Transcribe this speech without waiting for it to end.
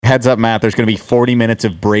heads up, Matt, there's going to be 40 minutes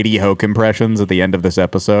of Brady Hoke impressions at the end of this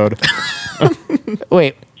episode.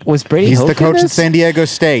 Wait, was Brady He's Hoke the coach in at this? San Diego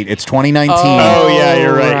State. It's 2019. Oh, yeah,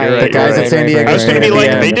 you're right. The guys at San Diego I was going to be State. like,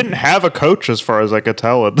 Yeah. they didn't have a coach as far as I could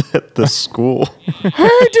tell at this school. Hey,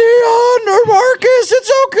 Dion or Marcus,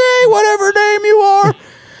 it's okay, whatever name you are.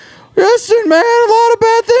 Listen, man, a lot of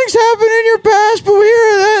bad things happen in your past, but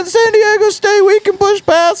here at San Diego State, we can push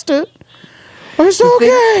past it. It's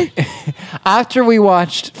okay. After we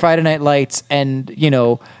watched Friday Night Lights and,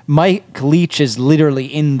 Mike Leach is literally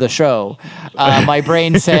in the show, my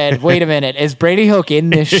brain said, wait a minute, is Brady Hoke in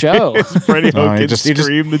this show? Brady Hoke he can just-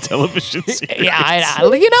 scream the television series. Yeah, I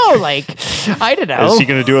don't know. Is he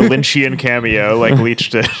going to do a Lynchian cameo like Leach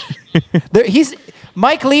did?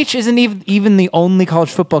 Mike Leach isn't even the only college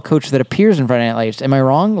football coach that appears in Friday Night Lights. Am I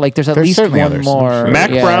wrong? Like, there's There's least certainly one others, more. I'm sure. Mac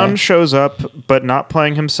yeah. Brown shows up, but not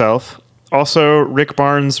playing himself. Also, Rick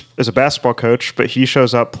Barnes is a basketball coach, but he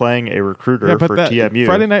shows up playing a recruiter for TMU.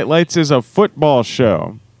 Friday Night Lights is a football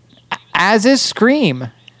show. As is Scream.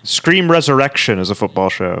 Scream Resurrection is a football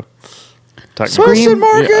show. Listen,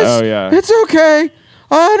 Marcus, Yeah. it's okay.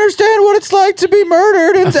 I understand what it's like to be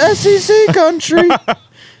murdered in SEC country.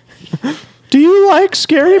 Do you like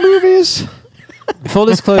scary movies? Full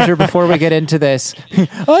disclosure before we get into this,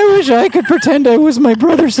 I wish I could pretend I was my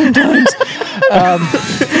brother sometimes.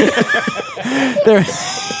 There,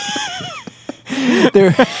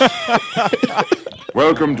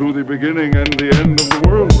 Welcome to the beginning and the end of the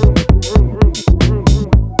world.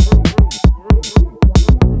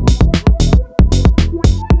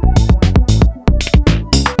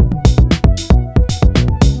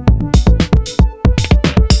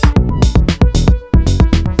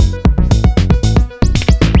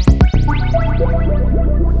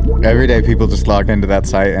 Every day, people just log into that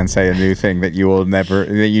site and say a new thing that you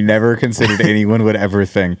never considered anyone would ever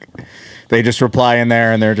think. They just reply in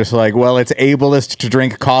there and they're just like, well, it's ableist to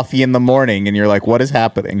drink coffee in the morning. And you're like, what is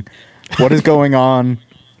happening? What is going on?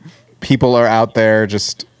 People are out there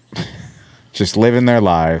just living their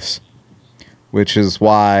lives, which is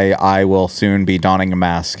why I will soon be donning a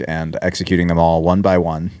mask and executing them all one by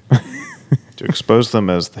one. To expose them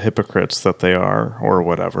as the hypocrites that they are, or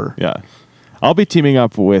whatever. Yeah. I'll be teaming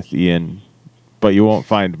up with Ian, but you won't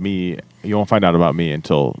find out about me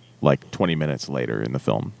until like 20 minutes later in the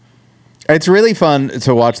film. It's really fun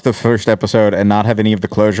to watch the first episode and not have any of the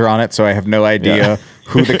closure on it, so I have no idea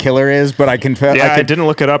who the killer is, but I can... I didn't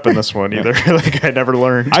look it up in this one either. Like, I never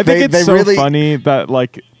learned. I think They it's so really- funny that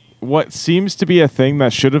like what seems to be a thing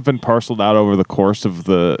that should have been parceled out over the course of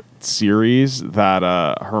the series that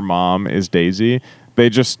her mom is Daisy, they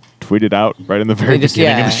just tweeted out right in the very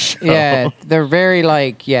beginning of the show. Yeah, they're very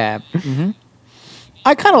like, yeah. Mm-hmm.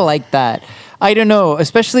 I kind of like that. I don't know,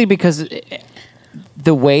 especially because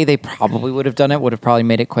the way they probably would have done it would have probably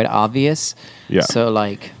made it quite obvious. Yeah. So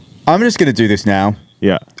like, I'm just going to do this now.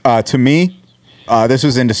 Yeah. To me, this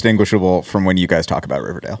was indistinguishable from when you guys talk about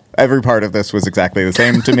Riverdale. Every part of this was exactly the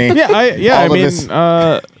same to me. I All of mean, this-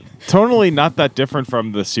 totally not that different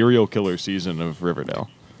from the serial killer season of Riverdale.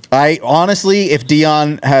 I honestly, if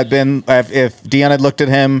Dion had looked at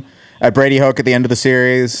him at Brady Hoke at the end of the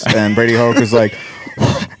series, and Brady Hoke was like,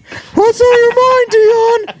 "What's on your mind,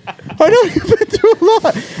 Dion? I know you've been through a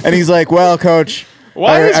lot," and he's like, "Well, Coach,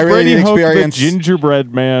 Why is I really Brady need Hoke experience." the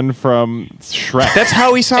gingerbread man from Shrek? That's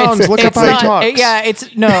how he sounds. Look up it's how he not- talks. Yeah,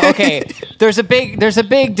 it's no okay. There's a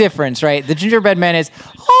big difference, right? The gingerbread man is,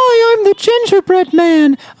 "Hi, I'm the gingerbread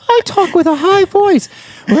man. I talk with a high voice,"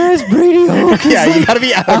 whereas Brady Hoke is Yeah, you like gotta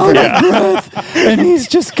be out out of of breath, and he's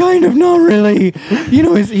just kind of not really,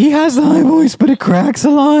 he has the high voice, but it cracks a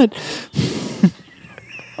lot.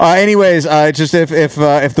 Anyways, just if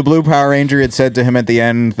the Blue Power Ranger had said to him at the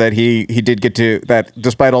end that he did get to, that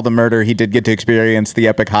despite all the murder, he did get to experience the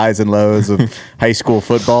epic highs and lows of high school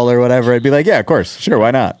football or whatever, I'd be like, yeah, of course, sure, why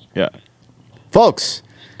not? Yeah. Folks,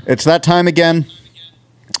 it's that time again.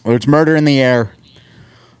 There's murder in the air.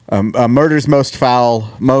 Murder's most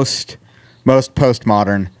foul, most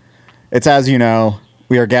postmodern. It's as you know,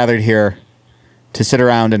 we are gathered here to sit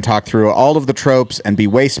around and talk through all of the tropes and be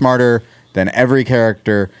way smarter than every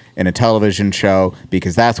character in a television show,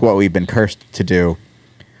 because that's what we've been cursed to do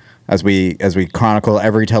as we chronicle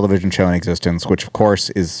every television show in existence, which of course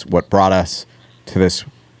is what brought us to this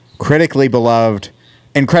critically beloved,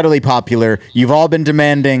 incredibly popular. You've all been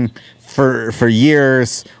demanding for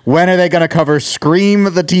years. When are they going to cover Scream,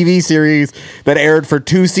 the TV series that aired for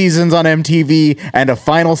 2 seasons on MTV and a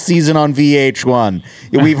final season on VH1?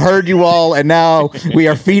 We've heard you all, and now we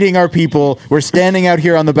are feeding our people. We're standing out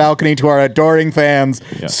here on the balcony to our adoring fans,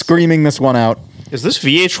 Yes. screaming this one out. Is this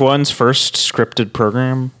VH1's first scripted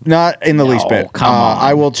program? Not in the least bit. come on.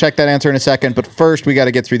 I will check that answer in a second, but first we got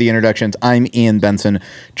to get through the introductions. I'm Ian Benson.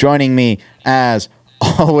 Joining me, as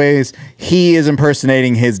always, he is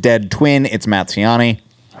impersonating his dead twin. It's Matt Ciani.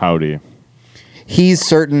 Howdy. He's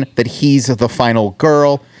certain that he's the final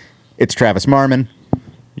girl. It's Travis Marmon.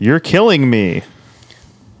 You're killing me.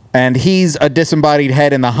 And he's a disembodied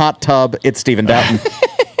head in the hot tub. It's Stephen Doughton.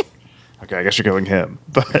 Okay, I guess you're killing him.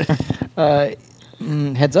 But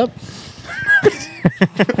Heads up.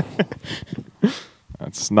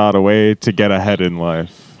 That's not a way to get ahead in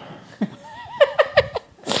life.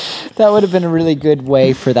 That would have been a really good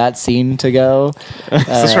way for that scene to go. is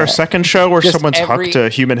this our second show where just someone's hucked a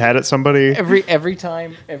human head at somebody? Every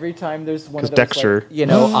time there's one of 'Cause those Dexter.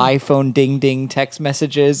 iPhone ding ding text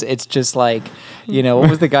messages, it's just like, what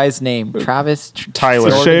was the guy's name? Travis Tyler.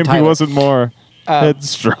 It's a shame he Tyler. wasn't more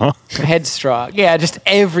headstrong. Headstrong. Yeah, just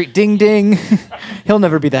every ding ding. He'll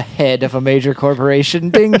never be the head of a major corporation.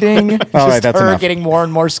 Ding ding. Just right, that's her enough. getting more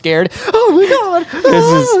and more scared. Oh my god.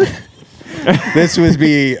 This would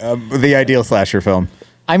be the ideal slasher film.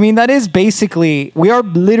 I mean, that is basically, we are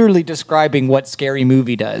literally describing what Scary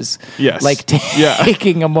Movie does. Yes. Like Yeah.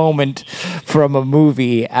 taking a moment from a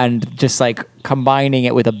movie and just like combining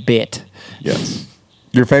it with a bit. Yes.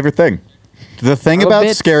 Your favorite thing? The thing A about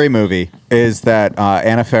bit. Scary Movie is that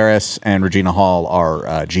Anna Faris and Regina Hall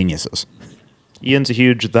are geniuses. Ian's a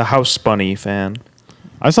huge The House Bunny fan.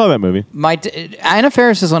 I saw that movie. Anna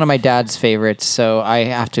Faris is one of my dad's favorites, so I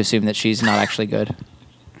have to assume that she's not actually good.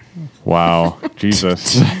 Wow.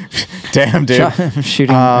 Jesus. Damn, dude.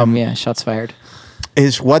 Shooting, shots fired.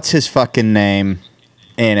 What's his fucking name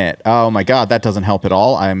in it? Oh my god, that doesn't help at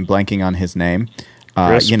all. I'm blanking on his name.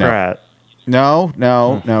 Chris Pratt.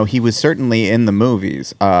 No. He was certainly in the movies.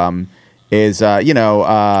 Skeet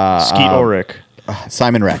Ulrich.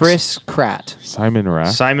 Simon Rex. Chris Pratt. Simon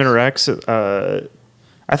Rath. Simon Rex.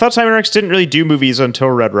 I thought Simon Rex didn't really do movies until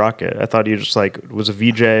Red Rocket. I thought he just was a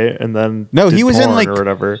VJ and then No, did he was in porn like or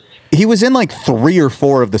whatever. He was in like 3 or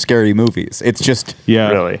 4 of the Scary Movies. It's just Yeah.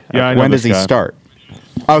 Really? Yeah. I know when this does he guy. start?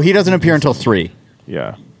 Oh, he doesn't appear until 3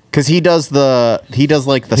 Yeah. because he does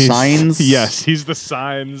like the signs. Yes, he's the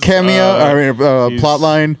signs cameo. he's- Plot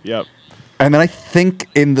line. Yep. And then I think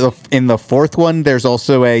in the 4th one, there's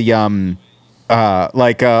also a $1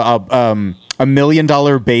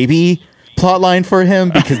 million baby plot line for him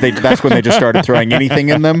because that's when they just started throwing anything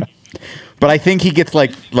in them. But I think he gets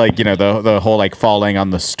the whole like falling on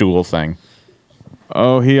the stool thing.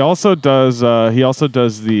 Oh, he also does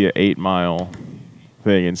the 8 Mile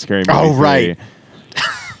thing in Scary Movie. Oh, 3. right.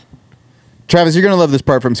 Travis, you're gonna love this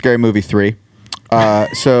part from Scary Movie 3.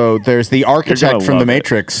 So there's the architect from The love it.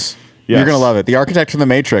 Matrix. Yes. You're gonna love it. The architect from The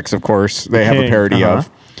Matrix, of course. They have a King, parody uh-huh.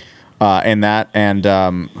 of in that. And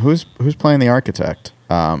who's playing the architect?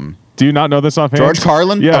 Do you not know this offhand? George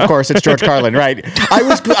Carlin? Yeah. Of course, it's George Carlin, right. I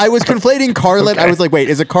was conflating Carlin. I was like, wait,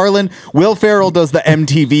 is it Carlin? Will Ferrell does the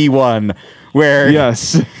MTV one where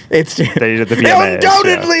Yes. it's They did the VMAs,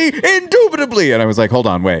 indubitably. And I was like, hold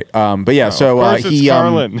on, wait. But yeah, so Of course it's he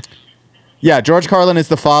Carlin. yeah, George Carlin is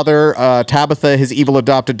the father. Tabitha, his evil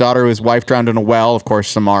adopted daughter, his wife drowned in a well. Of course,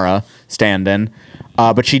 Samara, stand-in.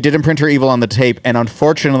 But she did imprint her evil on the tape, and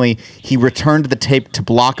unfortunately, he returned the tape to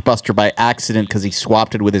Blockbuster by accident because he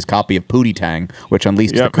swapped it with his copy of Pootie Tang, which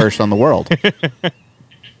unleashed Yep. the curse on the world.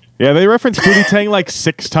 Yeah, they reference Pootie Tang like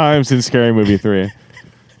 6 times in Scary Movie 3.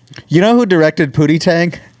 You know who directed Pootie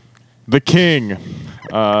Tang? The King.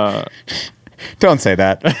 Don't say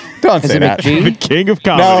that. Don't say it that. McGee? The King of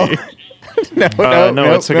No. Comedy.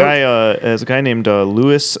 no, it's a guy named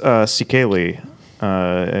Louis Sikeli,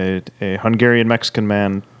 a Hungarian Mexican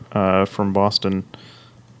man from Boston,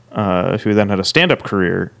 who then had a stand-up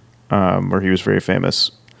career where he was very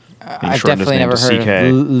famous. He I've shortened his definitely name never to heard CK.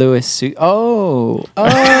 of Louis. Oh.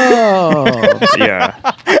 Yeah,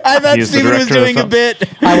 I thought He is the Steven was director of the doing a film. bit.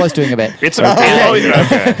 I was doing a bit.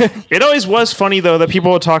 It always was funny though that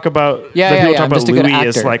people would talk about I'm about just a good Louis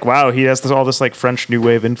as actor. like, wow, he has all this like French New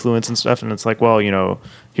Wave influence and stuff, and it's like, well, he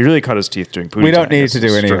really cut his teeth doing Pootie We don't Tang need as to do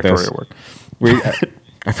his any of this. directorial work.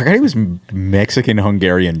 I forgot he was Mexican,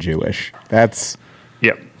 Hungarian, Jewish. That's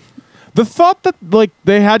Yep. The thought that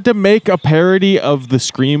they had to make a parody of the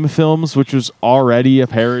Scream films, which was already a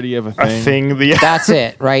parody of a thing. That's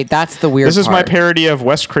it, right? That's the weird This is my part. parody of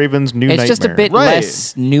Wes Craven's New Nightmare. It's just a bit Right.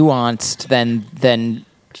 less nuanced than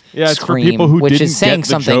Yeah, it's for Scream, people who which didn't is saying get the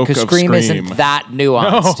something joke because of Scream Scream. isn't that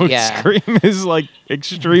nuanced. No, yeah. Scream is like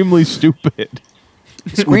extremely stupid.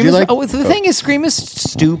 Scream you is, like- the thing is, Scream is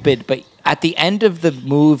stupid, but at the end of the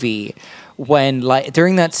movie, when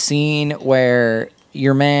during that scene where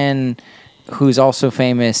your man, who's also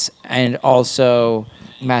famous, and also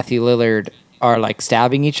Matthew Lillard are like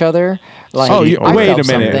stabbing each other. Like, Oh, I wait felt a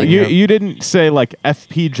minute. something. You didn't say like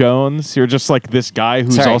FP Jones. You're just like this guy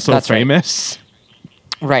who's Sorry, also that's right. famous.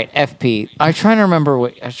 Right, FP. I'm trying to remember.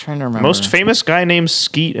 Most famous guy named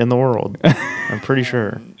Skeet in the world. I'm pretty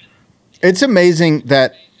sure. It's amazing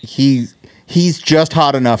that he's just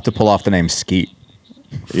hot enough to pull off the name Skeet.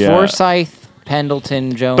 Yeah. Forsyth,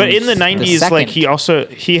 Pendleton, Jones. But in the 90s, like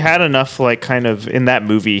second. he had enough, like, kind of in that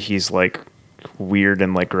movie, he's like weird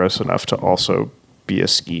and like gross enough to also be a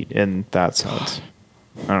Skeet in that sense.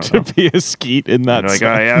 I don't know. To be a Skeet in that. Like,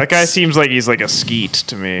 oh, yeah, that guy seems like he's like a Skeet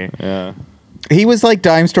to me. Yeah. He was like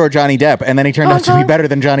dime store Johnny Depp, and then he turned out to be better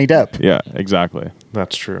than Johnny Depp. Yeah. Exactly.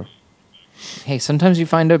 That's true. Hey, sometimes you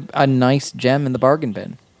find a nice gem in the bargain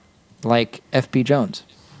bin, like FP Jones.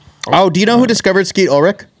 Oh, do you know who discovered Skeet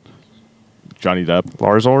Ulrich? Johnny Depp.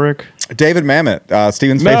 Lars Ulrich. David Mamet,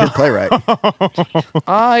 Steven's favorite playwright.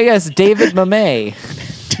 Ah, yes, David Mamet.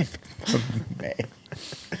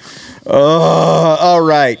 All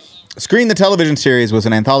right. Screen the Television series was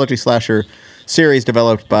an anthology slasher series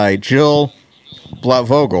developed by Jill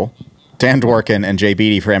Blatvogel, Dan Dworkin, and Jay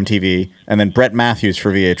Beatty for MTV, and then Brett Matthews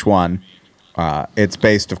for VH1. It's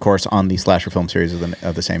based, of course, on the slasher film series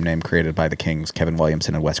of the same name created by the Kings, Kevin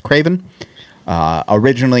Williamson and Wes Craven.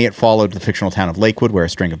 Originally, it followed the fictional town of Lakewood, where a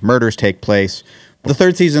string of murders take place. The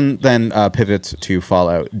third season then pivots to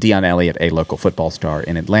follow Dion Elliott, a local football star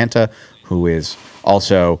in Atlanta, who is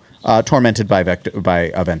also tormented by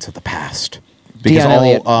events of the past. Dion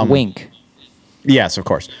Elliott, wink. Yes, of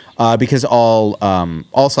course. Because all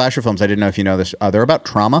slasher films, I didn't know if you know this, they're about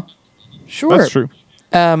trauma. Sure. That's true.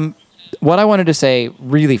 What I wanted to say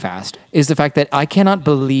really fast is the fact that I cannot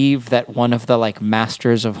believe that one of the like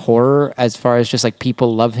masters of horror, as far as just like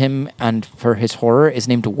people love him and for his horror, is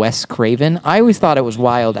named Wes Craven. I always thought it was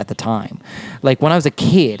wild at the time. Like when I was a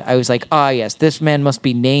kid, I was like, yes, this man must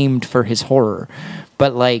be named for his horror.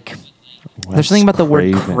 But like, there's something about the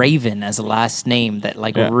word Craven as a last name that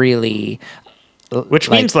like really... Which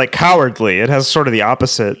means like cowardly. It has sort of the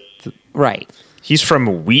opposite. Right. He's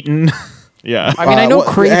from Wheaton. Yeah. I mean, I know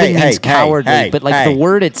Craven means hey, cowardly, but like hey. the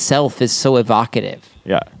word itself is so evocative.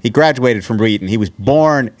 Yeah. He graduated from Wheaton. He was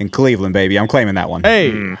born in Cleveland, baby. I'm claiming that one.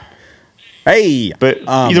 Hey. Hey. But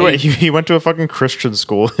either way, he went to a fucking Christian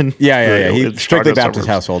school. Yeah. in He's Chicago strictly Baptist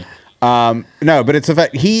suburbs. household. No, but it's the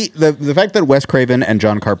fact the fact that Wes Craven and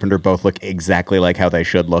John Carpenter both look exactly like how they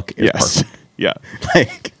should look is Yes. perfect. Yeah.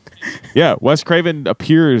 Like, Yeah. Wes Craven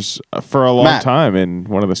appears for a long Matt. time in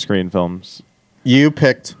one of the Screen films. you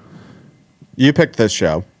picked this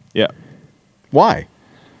show. Yeah. Why?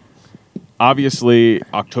 Obviously,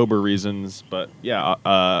 October reasons, but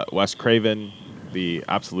yeah, Wes Craven, the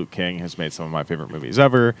absolute king, has made some of my favorite movies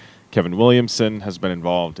ever. Kevin Williamson has been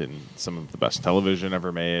involved in some of the best television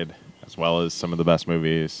ever made, as well as some of the best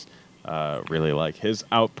movies. Really like his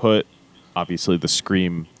output. Obviously, the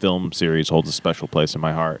Scream film series holds a special place in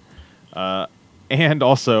my heart. And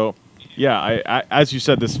also, yeah, I as you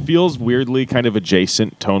said, this feels weirdly kind of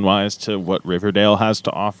adjacent tone-wise to what Riverdale has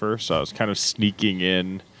to offer. So I was kind of sneaking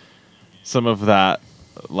in some of that,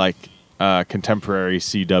 like, contemporary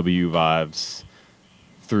CW vibes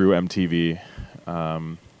through MTV.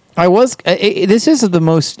 I was. This is the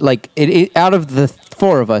most like out of the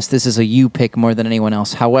four of us. This is a you pick more than anyone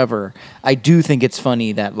else. However, I do think it's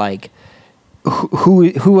funny that like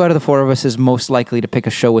who out of the four of us is most likely to pick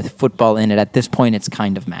a show with football in it. At this point, it's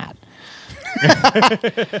kind of Matt.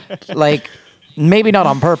 Like maybe not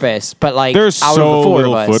on purpose, but like There's out so of the four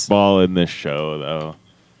little of us. football in this show, though.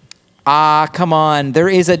 Come on. There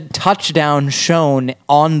is a touchdown shown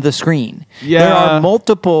on the screen. Yeah. There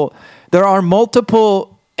are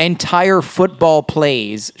multiple entire football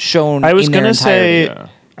plays shown I was in their going to say,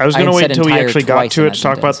 entirety. I was I going to had wait said until we entire actually got twice to in it that to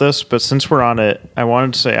talk about sentence. this, but since we're on it, I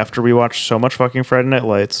wanted to say after we watched so much fucking Friday Night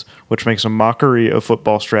Lights, which makes a mockery of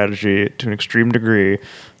football strategy to an extreme degree,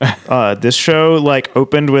 this show like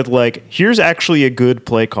opened with like, here's actually a good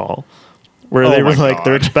play call. Where they were like,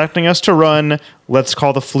 they're expecting us to run, let's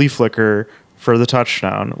call the flea flicker for the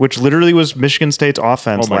touchdown, which literally was Michigan State's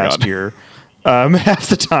offense last year. Half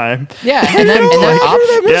the time. Yeah, and that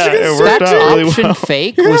It worked out really option well.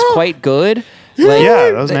 fake was quite good. Like,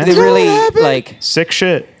 Yeah, that was they nasty. really like. Sick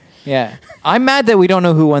shit. Yeah, I'm mad that we don't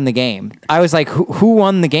know who won the game. I was like, who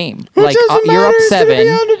won the game? Like, you're up 7.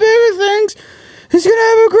 the bigger things. He's gonna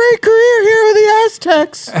have a great career here with the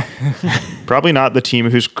Aztecs. Probably not the team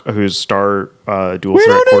whose star dual We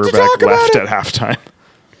threat don't need to quarterback talk about left it. at halftime.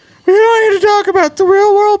 We don't need to talk about the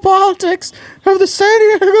real world politics of the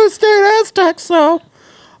San Diego State Aztecs, though.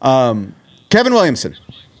 Kevin Williamson.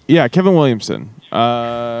 Yeah, Kevin Williamson.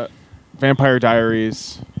 Vampire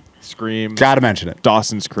Diaries, Scream, Gotta mention it.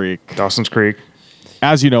 Dawson's Creek. Dawson's Creek.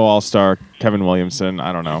 As you know, All-Star, Kevin Williamson.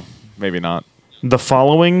 I don't know. Maybe not. The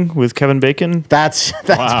Following with Kevin Bacon. That's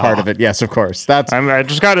Wow. part of it. Yes, of course. I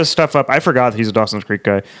just got his stuff up. I forgot he's a Dawson's Creek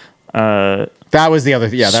guy. That was the other.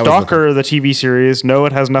 Yeah, that Stalker, the TV series. No,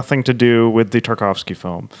 it has nothing to do with the Tarkovsky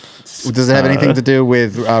film. was. Does it have anything to do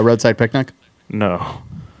with Roadside Picnic? No.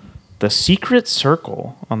 The Secret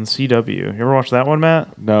Circle on the CW. You ever watch that one,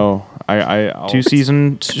 Matt? No. I'll,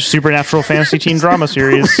 2-season supernatural fantasy teen drama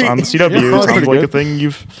series on the CW. Yeah, Sounds pretty like good. a thing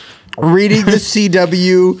you've... Reading the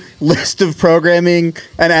CW list of programming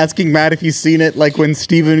and asking Matt if he's seen it, like when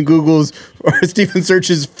Steven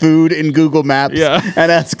searches food in Google Maps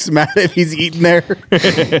and asks Matt if he's eaten there.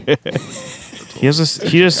 He has a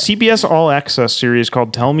CBS All Access series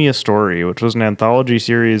called Tell Me a Story, which was an anthology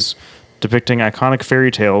series depicting iconic fairy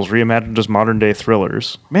tales reimagined as modern day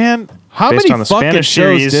thrillers. Man, how Based many on the fucking Spanish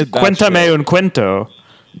shows series did that Cuéntame show? un cuento.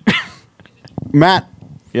 Matt,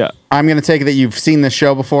 Yeah. I'm going to take it that you've seen this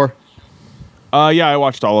show before. Yeah, I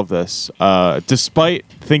watched all of this. Despite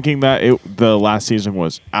thinking that the last season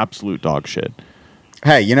was absolute dog shit.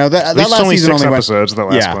 Hey, you know, that At least last only season 6 only episodes, the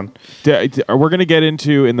last one. We're going to get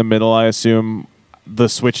into, in the middle, I assume, the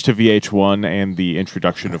switch to VH1 and the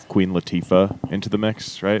introduction of Queen Latifah into the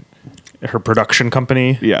mix, right? Her production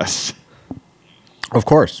company. Yes. Of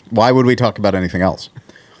course. Why would we talk about anything else?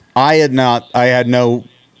 I had no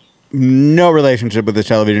relationship with this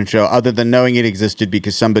television show other than knowing it existed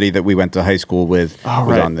because somebody that we went to high school with was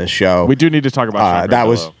right. on this show. We do need to talk about Sean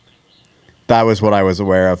That was what I was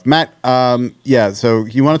aware of. Matt, so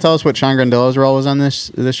you want to tell us what Sean Grandillo's role was on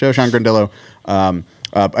this show? Sean Grandillo,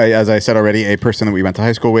 as I said already, a person that we went to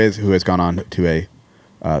high school with who has gone on to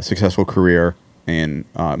a successful career in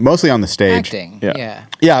mostly on the stage. Acting. Yeah. Yeah.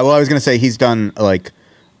 Yeah, well, I was going to say he's done like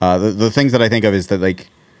the things that I think of is that like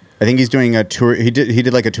I think he's doing a tour. He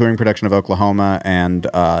did like a touring production of Oklahoma, and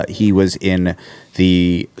he was in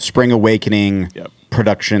the Spring Awakening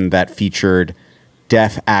production that featured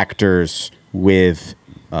deaf actors with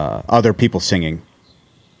other people singing.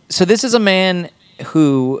 So this is a man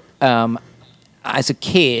who, as a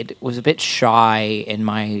kid, was a bit shy in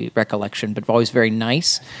my recollection, but always very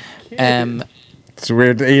nice. It's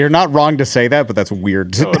weird. You're not wrong to say that, but that's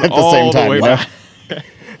weird at the all same the time. way Like- back.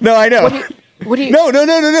 No, I know. What do you? No.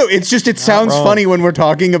 It's just it sounds wrong. funny when we're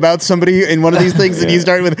talking about somebody in one of these things, and you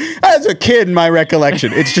start with "as a kid." In my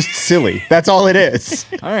recollection, it's just silly. That's all it is.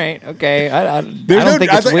 All right. Okay. I don't There's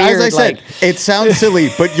think it's weird. as I said, like, it sounds silly,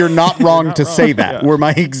 but you're not wrong to say that. Were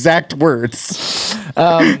my exact words.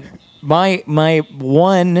 my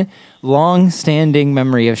one long-standing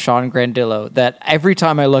memory of Sean Grandillo that every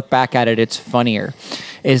time I look back at it, it's funnier,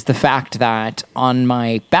 is the fact that on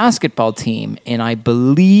my basketball team in, I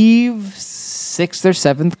believe, 6th or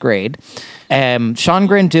 7th grade, Sean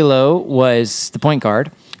Grandillo was the point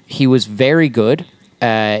guard. He was very good.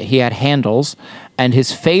 He had handles, and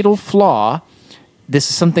his fatal flaw. This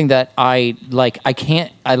is something that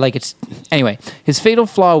anyway, his fatal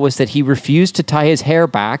flaw was that he refused to tie his hair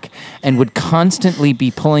back and would constantly be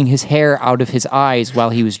pulling his hair out of his eyes while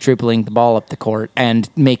he was dribbling the ball up the court and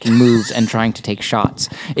making moves and trying to take shots.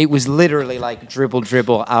 It was literally like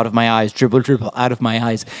dribble out of my eyes, dribble out of my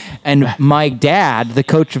eyes. And my dad, the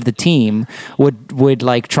coach of the team, would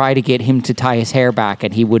like try to get him to tie his hair back,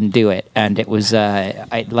 and he wouldn't do it. And it was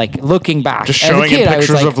looking back, Just as a showing kid, him I was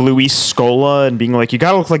pictures like, of Luis Scola and being like, you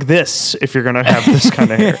gotta look like this if you're gonna have this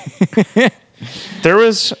kind of hair. There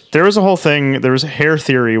was a whole thing. There was hair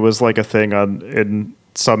theory was like a thing in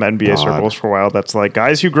some NBA circles for a while. That's like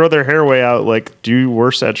guys who grow their hair way out like do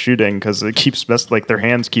worse at shooting because it keeps like their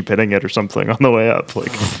hands keep hitting it or something on the way up.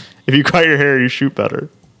 Like if you cut your hair, you shoot better.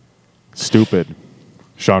 Stupid.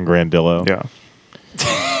 Sean Grandillo. Yeah.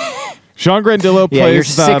 Sean Grandillo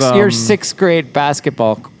plays your 6th grade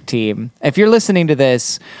basketball team. If you're listening to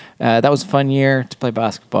this, that was a fun year to play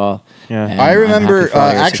basketball. Yeah. and I I'm remember happy for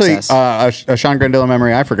all your actually success. a Sean Grandillo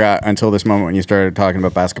memory I forgot until this moment when you started talking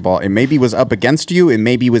about basketball. It maybe was up against you. It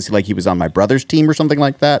maybe was like he was on my brother's team or something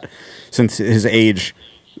like that, since his age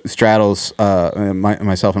straddles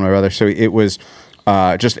myself and my brother. So it was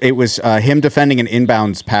him defending an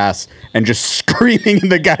inbounds pass and just screaming in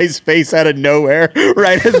the guy's face out of nowhere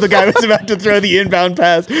right as the guy was about to throw the inbound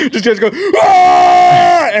pass. Just go,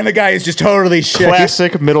 "Ah!" And the guy is just totally shit.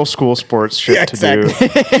 Classic middle school sports shit to do.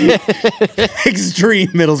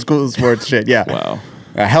 Extreme middle school sports shit. Yeah. Wow.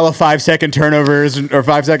 Hella 5-second turnovers or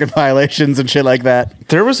 5-second violations and shit like that.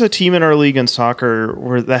 There was a team in our league in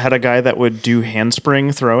soccer that had a guy that would do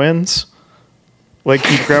handspring throw-ins. Like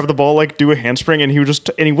he'd grab the ball, like do a handspring, and he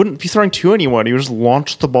wouldn't be throwing to anyone. He would just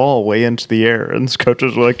launch the ball way into the air, and his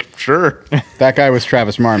coaches were like, "Sure." That guy was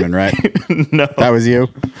Travis Marmon, right? No, That was you.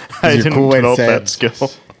 I Your didn't cool way to develop say that it.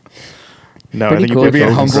 skill. No, Pretty I think cool. you're being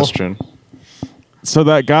Being humble. Christian. So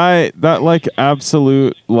that guy, that like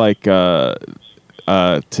absolute like to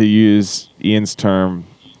use Ian's term,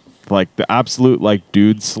 like the absolute like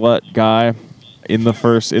dude slut guy in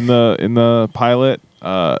the pilot,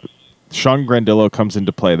 Sean Grandillo comes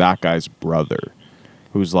into play. That guy's brother,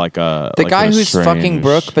 who's like The like guy an who's fucking estranged-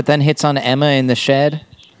 Brooke, but then hits on Emma in the shed.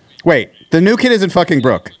 Wait, the new kid isn't fucking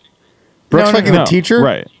Brooke. Brooke's No, no, fucking no. the teacher?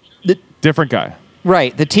 right? Different guy.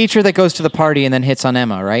 Right, the teacher that goes to the party and then hits on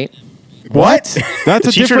Emma, right? What? That's The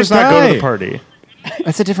a teacher different does not guy. go to the party.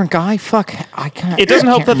 That's a different guy. Fuck, I can't. It doesn't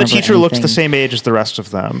I help can't that the remember teacher looks the anything. same age as the rest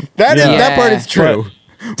of them. That is Yeah. that part is true.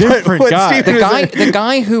 Different what guy. Steven The is guy, saying- the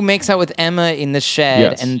guy who makes out with Emma in the shed,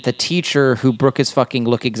 Yes. and the teacher who Brooke is fucking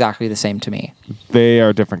look exactly the same to me. They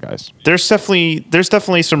are different guys. There's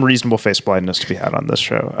definitely some reasonable face blindness to be had on this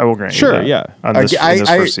show. I will grant Sure, you that. yeah. On this, in this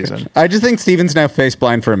first season. I just think Steven's now face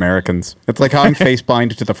blind for Americans. It's like how I'm face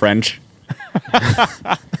blind to the French.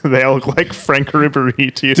 They all look like Frank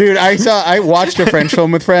Ribéry to you. Dude, I watched a French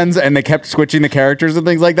film with friends and they kept switching the characters and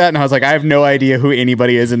things like that, and I was like, I have no idea who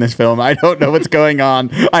anybody is in this film. I don't know what's going on.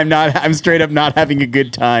 I'm straight up not having a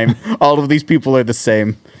good time. All of these people are the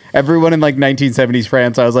same. Everyone in like 1970s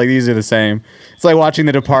France, I was like, these are the same. It's like watching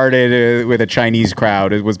The Departed with a Chinese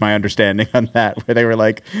crowd. It was my understanding on that, where they were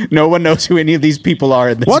like, no one knows who any of these people are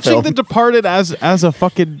in this Watching film. The Departed as a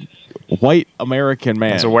fucking white American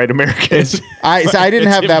man. As a white American. I didn't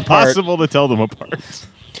have that part. Impossible to tell them apart.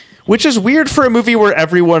 Which is weird for a movie where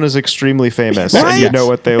everyone is extremely famous and you know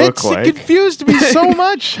what they look like. It confused me so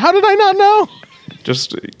much. How did I not know?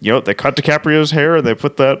 Just, they cut DiCaprio's hair and they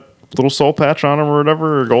put that little soul patch on him or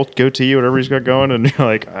whatever, or goatee, whatever he's got going, and you're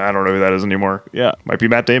like, I don't know who that is anymore. Yeah. Might be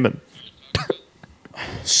Matt Damon.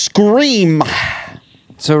 Scream.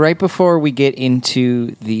 So right before we get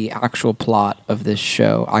into the actual plot of this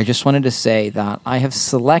show, I just wanted to say that I have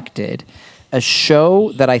selected a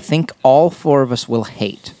show that I think all four of us will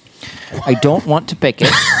hate. I don't want to pick it.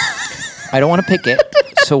 I don't want to pick it.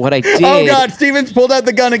 So what I did... Oh God, Steven's pulled out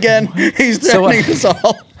the gun again. He's So threatening us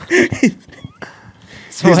all.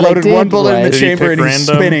 so He's what I loaded did one bullet in the was- Did he chamber pick and he's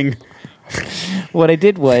random? spinning. What I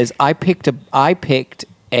did was I picked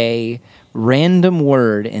a random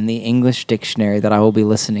word in the English dictionary that I will be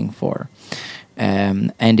listening for.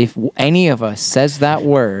 And if any of us says that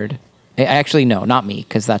word... Actually, no, not me,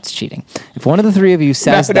 because that's cheating. If one of the three of you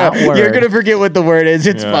says that word... You're gonna forget what the word is.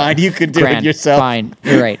 It's Yeah. fine. You could do Grant, it yourself. Fine,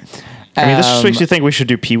 you're right. I mean, this just makes Um, you think we should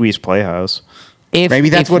do Pee-wee's Playhouse. Maybe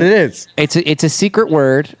that's what it is. It's a secret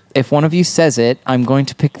word. If one of you says it, I'm going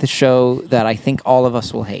to pick the show that I think all of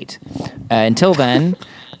us will hate. Until then,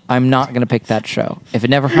 I'm not going to pick that show. If it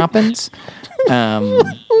never happens, then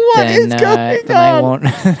is going I on? won't.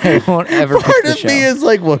 I won't ever Part pick the of show. me is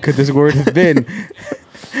like, what could this word have been?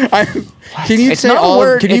 Can you It's say not a all?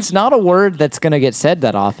 word. Can you, It's not a word that's going to get said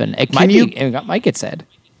that often. It might you- be. It might get said.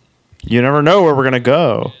 You never know where we're going to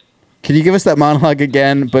go. Can you give us that monologue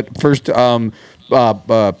again? But first,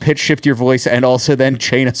 pitch shift your voice and also then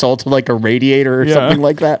chain us all to like a radiator or Yeah. something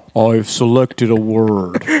like that. I've selected a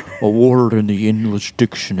word in the English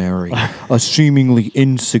dictionary, a seemingly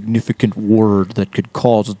insignificant word that could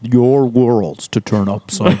cause your worlds to turn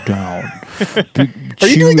upside down. Are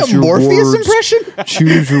you doing a Morpheus impression?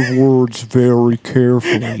 Choose your words very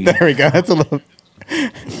carefully. There we go. That's a little.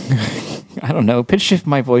 I don't know. Pitch shift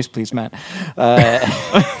my voice, please, Matt.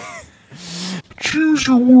 Choose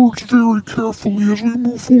your words very carefully as we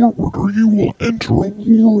move forward, or you will enter a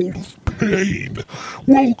world of pain.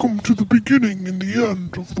 Welcome to the beginning and the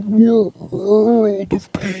end of the world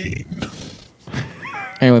of pain.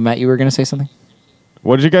 Anyway, Matt, you were going to say something?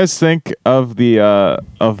 What did you guys think of the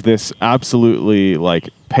of this absolutely like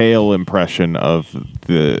pale impression of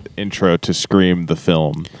the intro to Scream the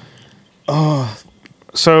film?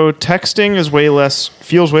 So texting is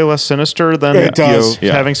feels way less sinister than It does.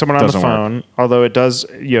 Yeah. having someone on the Doesn't work. phone. Although it does,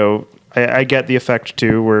 I get the effect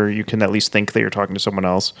too, where you can at least think that you're talking to someone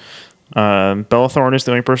else. Bella Thorne is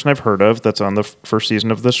the only person I've heard of that's on the first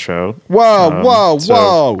season of this show. Whoa, So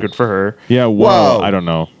whoa! good for her. Yeah, Whoa. I don't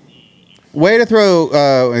know. Way to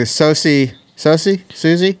throw Susie.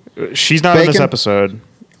 She's not in this Bacon? episode.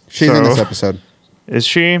 She's in this So- episode. Is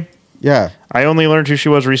she? Yeah. I only learned who she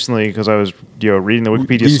was recently because I was, reading the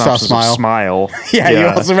Wikipedia You saw synopsis of Smile. Yeah, you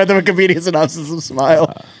also read the Wikipedia synopsis of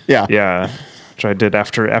Smile. Yeah. Yeah. which I did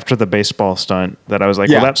after the baseball stunt. That I was like,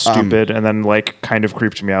 Yeah, well, that's stupid, and then like kind of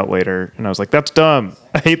creeped me out later, and I was like, that's dumb.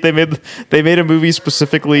 I hate they made a movie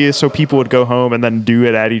specifically so people would go home and then do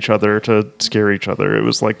it at each other to scare each other. It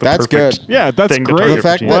was like the That's perfect good. Yeah, that's thing to great. target The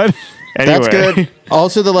fact for that- teens. That's Anyway. good.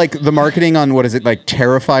 Also, the marketing on what is it like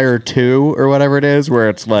Terrifier 2 or whatever it is, where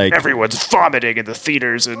it's like Everyone's vomiting in the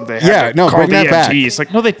theaters, and they Yeah, had to no, call bring the that back. EMTs.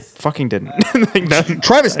 Like, no, they fucking didn't. Like, that-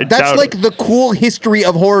 Travis, I that's doubt like it. the cool history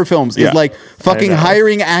of horror films is Yeah. like fucking know.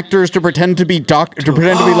 hiring actors to pretend to be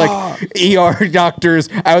like ER doctors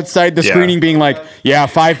outside the Yeah. screening being like, yeah,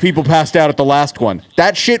 5 people passed out at the last one.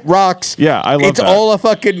 That shit rocks. Yeah, I love It's that. all a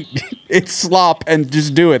fucking it's slop and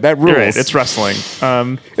just do it. That rules. You're right. It's wrestling.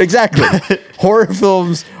 Exactly. Horror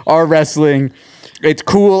films are wrestling. It's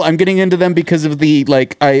cool. I'm getting into them because of the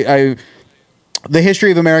the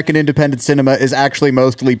history of American independent cinema is actually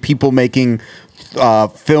mostly people making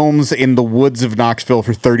films in the woods of Knoxville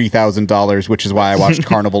for $30,000, which is why I watched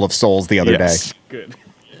Carnival of Souls the other Yes. day. Good.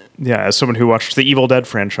 Yeah, as someone who watched the Evil Dead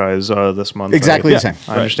franchise this month, Exactly I, the same.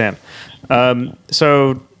 I understand.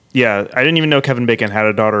 So yeah, I didn't even know Kevin Bacon had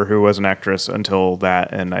a daughter who was an actress until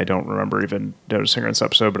that, and I don't remember even noticing her in this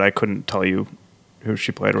episode. But I couldn't tell you who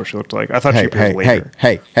she played or what she looked like. I thought she appeared later.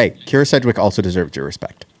 Hey. Kira Sedgwick also deserves your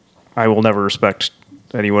respect. I will never respect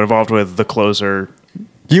anyone involved with The Closer.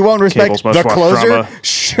 You won't respect Cable's most The watched Closer drama.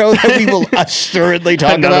 show that we will assuredly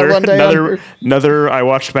talk about one day. another I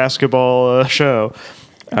watched basketball show.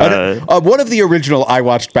 One of the original I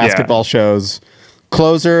watched basketball shows.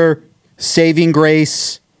 Closer, Saving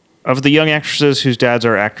Grace. Of the young actresses whose dads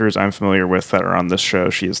are actors I'm familiar with that are on this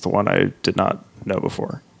show, she is the one I did not know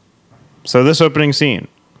before. So this opening scene,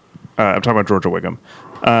 I'm talking about Georgia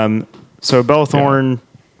Wiggum. So Bella Thorne,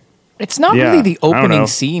 It's not Yeah, really the I don't know. opening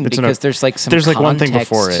scene It's because there's like some there's, like, one thing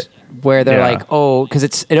context before it. where they're Yeah. like, oh, because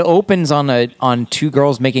it opens on 2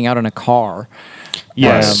 girls making out in a car.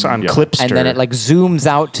 yes, on yeah. Clipster. And then it like zooms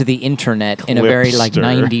out to the internet in a very like Clipster.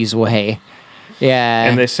 90s way. Yeah.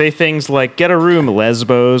 and they say things like, get a room,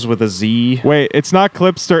 Lesbos, with a Z. Wait, it's not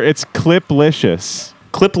Clipster, it's Cliplicious.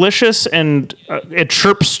 Cliplicious and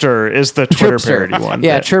Chirpster is the Twitter parody one.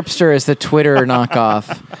 Yeah, that- Chirpster is the Twitter knockoff.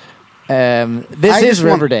 This I is just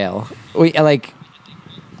want- Riverdale. We like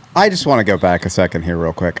I just want to go back a second here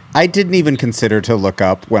real quick. I didn't even consider to look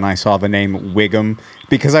up when I saw the name Wiggum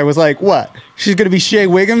because I was like, what? She's going to be Shea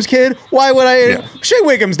Wiggum's kid? Why would I? Yeah. Shea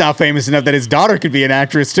Wiggum's not famous enough that his daughter could be an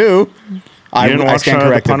actress too. You didn't I watch stand The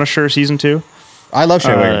corrected. Punisher season 2? I love Shea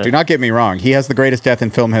Wiggum. Do not get me wrong. He has the greatest death in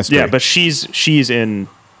film history. Yeah, but she's in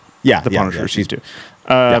yeah, The yeah, Punisher yeah, she's season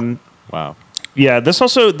 2. Wow. Yeah, this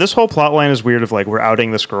whole plot line is weird of like we're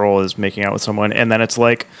outing this girl as making out with someone, and then it's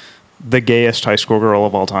like the gayest high school girl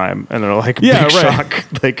of all time, and they're like, Yeah, big right.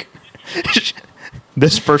 shock, like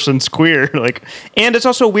this person's queer, like, and it's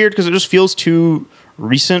also weird because it just feels too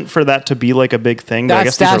recent for that to be like a big thing. But I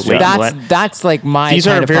guess that's these are late. that's like my These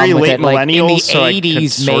kind are of very problem with late it. Like in the millennials, so I could 80s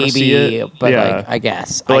sort of see maybe, it. but Yeah. like I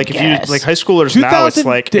guess. But like if you like high schoolers now, it's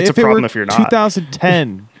like it's a problem if you're not.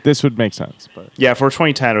 2010, this would make sense. But Yeah, for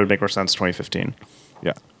 2010, it would make more sense. 2015,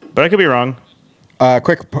 yeah. but I could be wrong.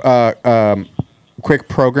 Quick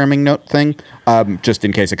programming note thing, just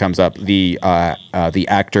in case it comes up. The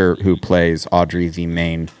actor who plays Audrey, the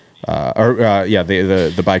main,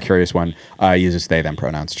 the bi-curious one, uses they them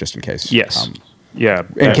pronouns just in case. Yes, yeah.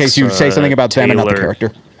 In case you say something about them and not the Taylor.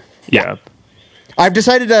 character. Yeah. I've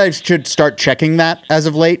decided I should start checking that as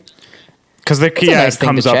of late. Because a nice it thing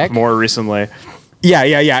comes to up check. more recently. Yeah.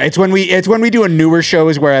 It's when we do a newer show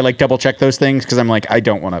is where I like double check those things because I'm like I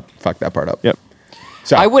don't want to fuck that part up. Yep.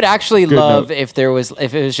 So I would actually Good love note. if it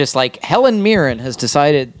was just like Helen Mirren has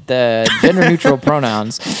decided the gender neutral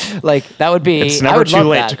pronouns. Like that would be. It's I never would too love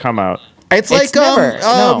late that. to come out. It's like never-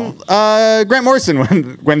 no. Grant Morrison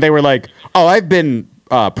when they were like, oh, I've been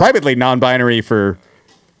privately non-binary for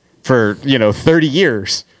 30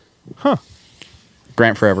 years. Huh.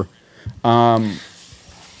 Grant forever.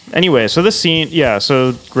 Anyway, so this scene,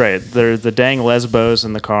 right, they're the dang lesbos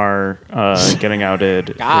in the car getting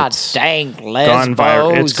outed. God It's dang, gone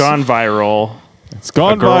viral. It's gone viral. It's A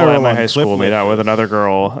gone girl viral at my on high school Cliplicious. made out with another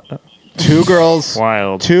girl. Two girls.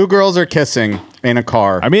 Wild. Two girls are kissing in a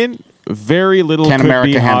car. I mean, very little Can could America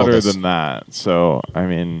be handle hotter this? than that. So, I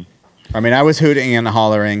mean, I was hooting and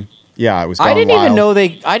hollering. Yeah, I was. I going didn't even wild. know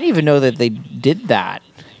I didn't even know that they did that.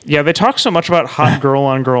 Yeah, they talk so much about hot girl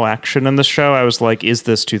on girl action in this show. I was like, is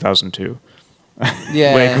this 2002?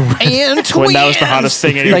 Yeah, Like, and twins. when that was the hottest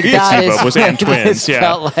thing anyone Like could that conceive is of was and twins. this Yeah.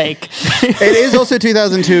 felt like It is also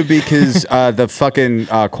 2002 because the fucking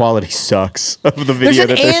quality sucks of the there's video an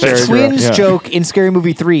that they're and sharing. twins Yeah. joke in Scary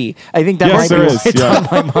Movie 3. I think that Yes, might be there why is, it's yeah.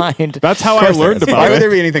 on my mind. That's how I learned Why about would there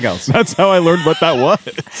it. be anything else? That's how I learned what that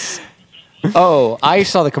was. Oh, I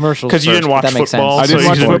saw the commercials Because you first, didn't but watch that makes football, sense. I didn't so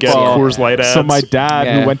watch you didn't football. get Coors Light ads. So my dad,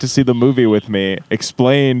 Yeah. who went to see the movie with me,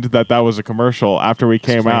 explained that that was a commercial after we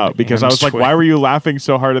came Explained out because and I was like, twins. "Why were you laughing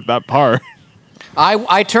so hard at that part?"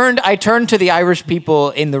 I turned to the Irish people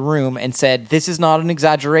in the room and said, "This is not an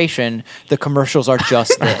exaggeration. The commercials are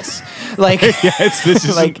just this." Like, Yeah, this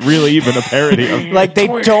isn't Like- really even a parody of. like they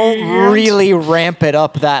don't really ramp it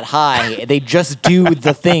up that high. They just do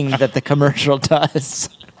the thing that the commercial does.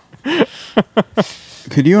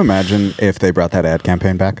 Could you imagine if they brought that ad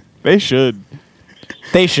campaign back? They should.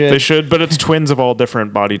 They should. They should, but it's twins of all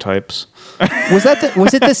different body types. Was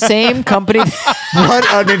it the same company? What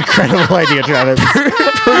an incredible idea, Travis.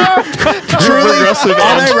 Truly, Progressive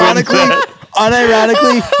and twin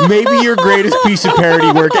unironically, maybe your greatest piece of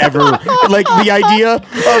parody work ever. Like the idea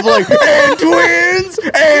of like, and twins,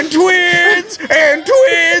 and twins, and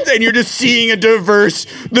twins, and you're just seeing the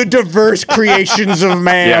diverse creations of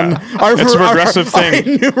man. Yeah. It's a progressive thing.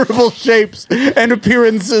 Innumerable shapes and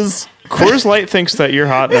appearances. Coors Light thinks that you're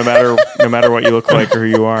hot no matter what you look like or who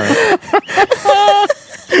you are.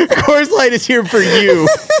 Coors Light is here for you,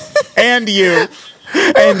 and you,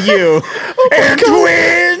 and you, and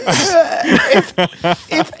twins.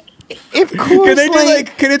 If Coors Can they do Light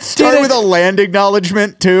like? Can it start did with a land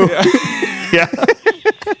acknowledgement too? Yeah.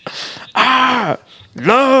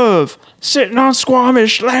 Love sitting on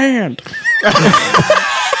Squamish land.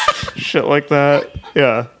 Shit like that.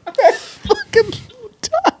 Yeah.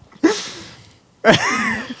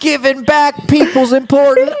 giving back people's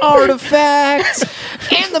important artifacts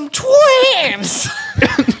and them twins.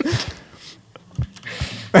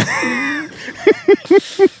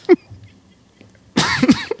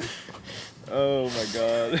 Oh my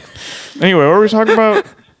god. Anyway, what were we talking about?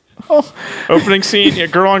 Opening scene, yeah,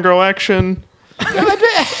 girl on girl action.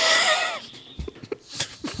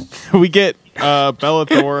 We get Bella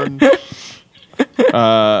Thorne,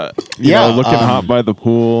 Yeah, looking hot by the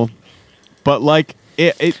pool, but like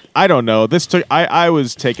it I don't know. This took I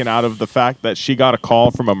was taken out of the fact that she got a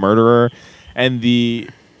call from a murderer, and the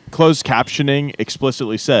closed captioning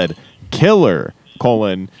explicitly said "killer."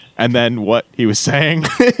 And then what he was saying.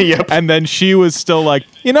 Yep. And then she was still like,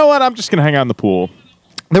 you know what? I'm just gonna hang out in the pool.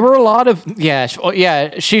 There were a lot of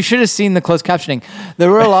she should have seen the closed captioning.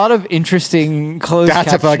 There were a lot of interesting closed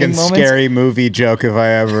That's a captioning fucking moments. scary movie joke if I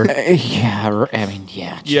ever. Yeah, I mean,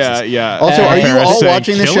 yeah. Yeah, Jesus. yeah. Also, are you Farrah's all saying,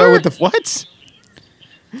 watching the show "Killer?" with the what?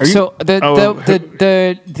 So Oh.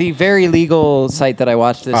 the very legal site that I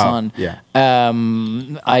watched this on, yeah.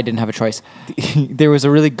 I didn't have a choice. There was a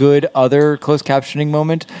really good other closed captioning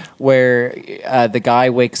moment where the guy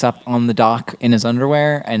wakes up on the dock in his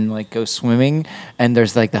underwear and like goes swimming, and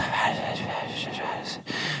there's like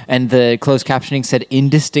and the closed captioning said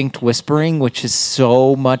indistinct whispering, which is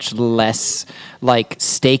so much less like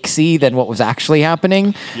stakesy than what was actually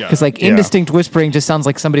happening. Yeah. Because like Yeah. indistinct whispering just sounds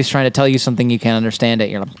like somebody's trying to tell you something you can't understand it.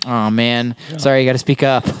 You're like, oh man, sorry, you got to speak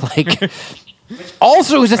up. Like,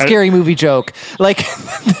 also is a scary movie joke. Like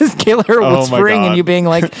this killer Oh my whispering and God. you being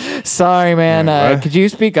like, sorry man, what? could you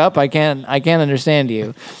speak up? I can't understand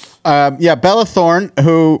you. Yeah, Bella Thorne,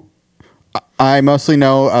 who I mostly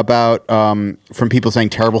know about from people saying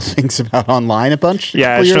terrible things about online a bunch.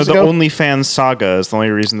 Yeah, couple so years the ago. OnlyFans saga is the only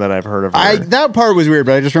reason that I've heard of her. That part was weird,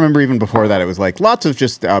 but I just remember even before that, it was like lots of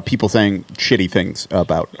just people saying shitty things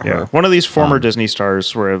about Yeah, her. one of these former Disney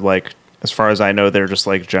stars where, like, as far as I know, they're just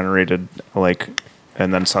like generated, like,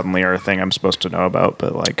 and then suddenly are a thing I'm supposed to know about.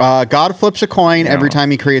 But like, God flips a coin every Yeah.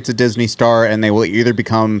 time he creates a Disney star, and they will either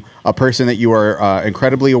become a person that you are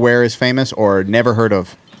incredibly aware is famous or never heard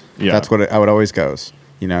of. Yeah. That's how it always goes.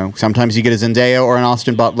 You know, sometimes you get a Zendaya or an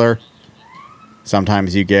Austin Butler.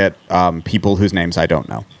 Sometimes you get people whose names I don't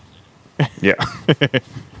know. yeah,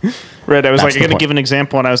 right. I was That's like, the I got to point. give an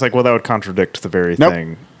example, and I was like, well, that would contradict the very Nope.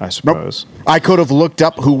 thing, I Nope. suppose. I could have looked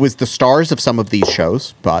up who was the stars of some of these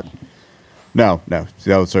shows, but no.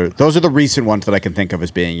 Those are the recent ones that I can think of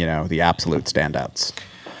as being, the absolute standouts.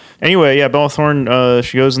 Anyway, yeah, Bella Thorne,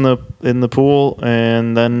 she goes in the pool,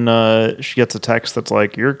 and then she gets a text that's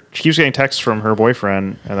like, she keeps getting texts from her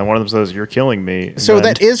boyfriend, and then one of them says, "You're killing me." And So then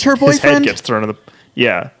that is her His head boyfriend? gets thrown in the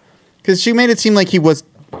yeah. Because she made it seem like it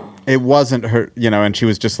wasn't her, and she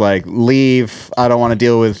was just like, leave. I don't want to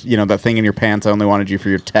deal with, that thing in your pants. I only wanted you for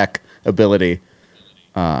your tech ability.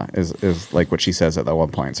 is like what she says at that one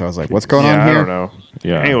point. So I was like, what's going on I here? don't know.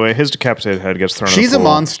 Yeah. Anyway, his decapitated head gets thrown. in She's the a pool.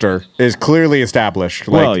 monster is clearly established.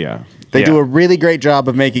 Like, Well, yeah. They do Yeah. a really great job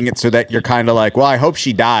of making it so that you're kind of like, well, I hope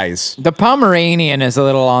she dies. The Pomeranian is a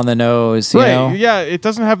little on the nose, you know? Yeah, it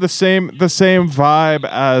doesn't have the same vibe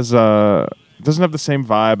as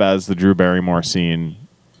the Drew Barrymore scene,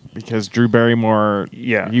 because Drew Barrymore,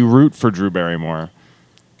 Yeah. you root for Drew Barrymore,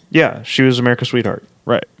 Yeah, she was America's sweetheart,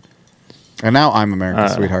 right? And now I'm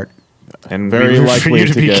America's sweetheart. and Very we root for likely you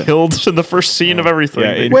to to be get- killed in the first scene of everything.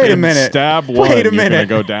 Yeah, in- Wait a in minute. Stab Wait one, a you're gonna minute.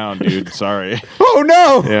 go down, dude. Sorry. Oh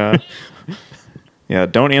no! yeah. Yeah,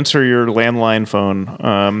 don't answer your landline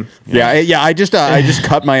phone. Yeah. I just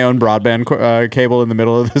cut my own broadband cable in the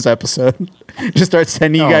middle of this episode. Just start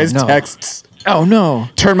sending you Oh, guys no. texts. Oh, no.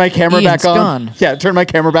 Turn my camera Ian's back on. gone. Yeah, turn my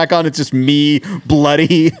camera back on. It's just me,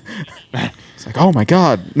 bloody. It's like, oh my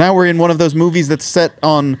god! Now we're in one of those movies that's set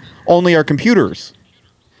on only our computers.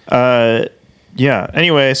 Yeah.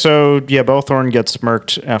 Anyway, so yeah, Belle Thorne gets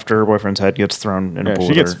murked after her boyfriend's head gets thrown in a Yeah, pool. she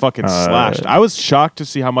with gets her. fucking slashed. I was shocked to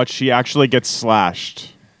see how much she actually gets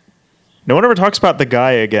slashed. No one ever talks about the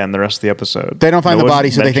guy again the rest of the episode. They don't find No the one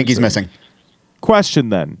body, so they think mentions he's it. missing. Question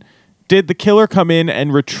then: did the killer come in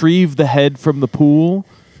and retrieve the head from the pool?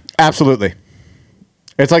 Absolutely.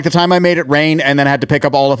 It's like the time I made it rain and then had to pick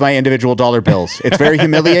up all of my individual dollar bills. It's very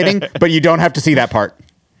humiliating, but you don't have to see that part.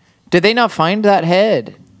 Did they not find that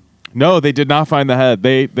head? No, they did not find the head.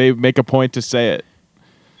 They make a point to say it.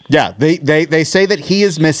 Yeah, they say that he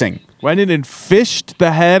is missing. Went in and fished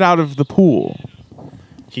the head out of the pool.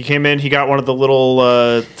 He came in. He got one of the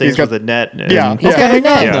little things got- with a net. And Yeah. He's got a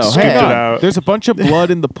net. Yeah, No, scooped hang it on. out. There's a bunch of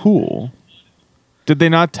blood in the pool. Did they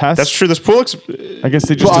not test? That's true. This pool looks. I guess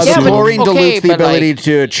they just Well, Yeah, the but- assumed. chlorine okay, dilutes the but, ability like-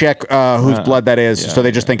 to check whose blood that is, yeah, so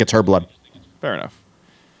they just think it's her blood. Fair enough.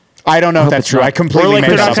 I don't know if that's it's true. not. I Or completely like made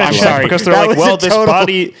they're that not up. going I'm to check sorry. because they're That like, was well, a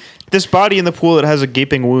total- this body in the pool that has a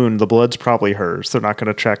gaping wound, the blood's probably hers. They're not going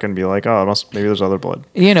to check and be like, oh, maybe there's other blood.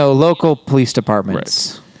 You know, local police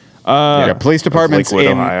departments. Yeah, police departments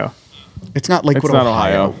Lakewood, in Ohio. It's not Lakewood, It's not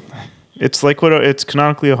Ohio. Ohio. It's Lakewood. It's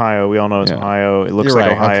canonically Ohio. We all know it's Yeah. Ohio. It looks You're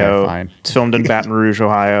like right. Okay, Ohio. fine. It's filmed in Baton Rouge,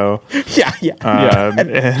 Ohio. Yeah.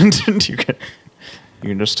 And you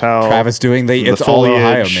can just tell Travis doing the from "It's all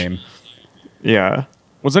Ohio" foliage. meme. Yeah.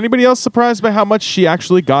 Was anybody else surprised by how much she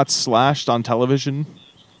actually got slashed on television?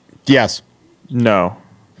 Yes. No.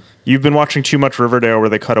 You've been watching too much Riverdale where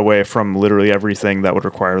they cut away from literally everything that would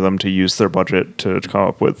require them to use their budget to come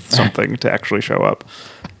up with something to actually show up.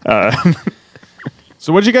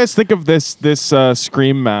 So, what did you guys think of this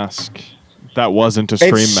Scream mask? That wasn't a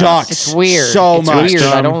Scream mask. sucks. It's weird. So it's much. weird.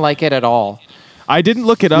 I Dumb. don't like it at all. I didn't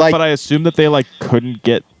look it up, Like- but I assumed that they couldn't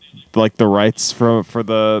get the rights for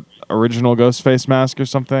the original Ghostface mask or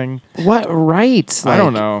something. What rights? I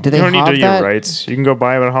don't know. Do they You don't need have to get that? rights. You can go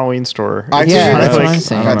buy them at a Halloween store. I Yeah, feel that's like what I'm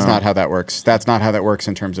saying. that's I don't not how that works. That's not how that works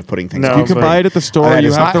in terms of putting things. No, on. You can but- buy it at the store. That You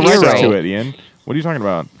is have the not rights right. to it, Ian. What are you talking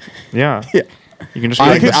about? Yeah. Yeah. You can just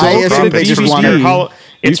I- be like, I this is assume from- they it's just from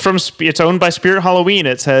wanna- Spirit it's owned by Spirit Halloween.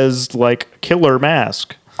 It says like killer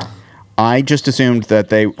mask. I just assumed that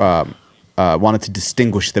they wanted to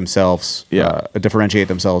distinguish themselves, Yeah. differentiate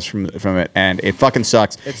themselves from it, and it fucking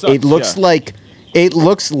sucks. It sucks, It looks yeah. like it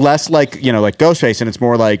looks less like like Ghostface, and it's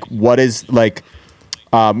more like what is like.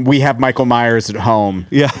 We have Michael Myers at home,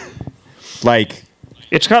 Yeah. like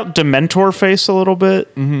It's got Dementor face a little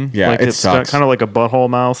bit. Mm-hmm. yeah, like it it's got sucks. kind of like a butthole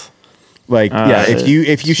mouth. Like yeah, if you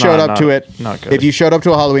it's showed not- up to not- it, not good. if you showed up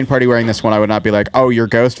to a Halloween party wearing this one, I would not be like, oh, you're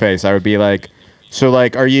Ghostface. I would be like, so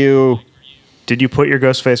like, are you? Did you put your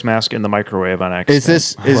ghost face mask in the microwave on accident? Is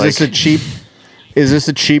this a cheap? Is this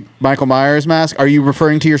a cheap Michael Myers mask? Are you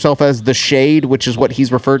referring to yourself as the Shade, which is what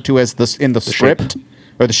he's referred to as in the script,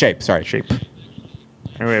 or the Shape? Sorry, shape?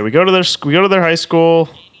 Anyway, we go to their high school.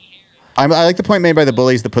 I like the point made by the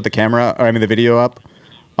bullies that put the video up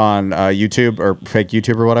on YouTube or fake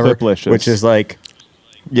YouTube or whatever, Cliplicious. which is like,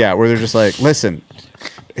 yeah, where they're just like, listen,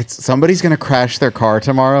 somebody's gonna crash their car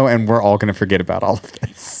tomorrow, and we're all gonna forget about all of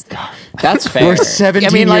this. That's fair. We're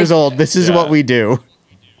 17 years old. This is what we do.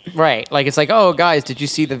 Right. Like, it's like, oh, guys, did you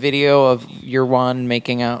see the video of your one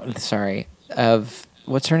making out? Sorry. Of,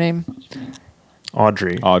 what's her name?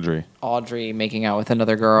 Audrey. Audrey. Audrey making out with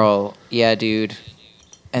another girl. Yeah, dude.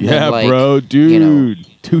 And Yeah, then, like, bro, dude. You know,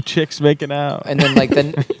 Two chicks making out. and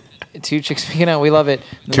then, two chicks making out. We love it.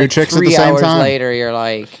 And then, Two chicks at the 3 same hours time. later, you're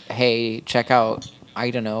like, hey, check out, I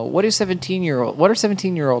don't know. What are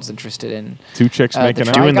 17-year-olds interested in? Two chicks the making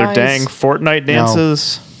Try out. Doing their Guys. dang Fortnite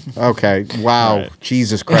dances. Okay. Wow. Right.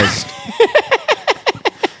 Jesus Christ.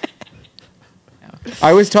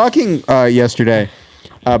 I was talking yesterday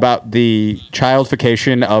about the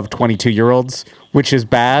childification of 22-year-olds which is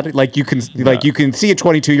bad. Like you can see a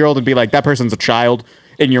 22-year-old and be like, that person's a child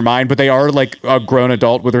in your mind, but they are like a grown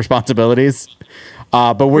adult with responsibilities.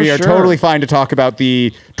 But we are totally fine to talk about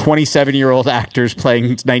the 27-year-old actors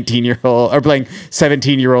playing 19-year-old or playing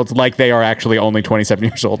 17-year-olds like they are actually only 27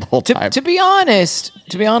 years old the whole time. To be honest,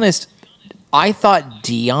 I thought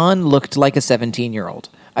Dion looked like a 17-year-old.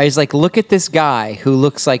 I was like, look at this guy who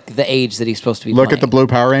looks like the age that he's supposed to be. Look at the blue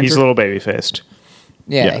Power Ranger. He's a little baby faced.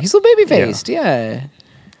 Yeah, he's a little baby faced. Yeah.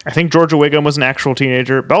 I think Georgia Wiggum was an actual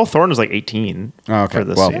teenager. Bella Thorne was like 18 for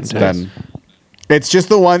this scene. Then it's just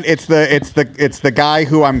the one. It's the guy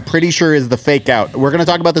who I'm pretty sure is the fake out. We're gonna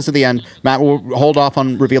talk about this at the end. Matt will hold off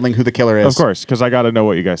on revealing who the killer is. Of course, because I got to know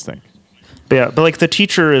what you guys think. But like the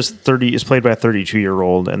teacher is played by a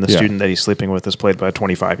 32-year-old, and the student that he's sleeping with is played by a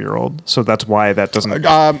 25-year-old. So that's why that doesn't.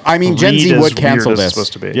 I mean, Gen Z would cancel this.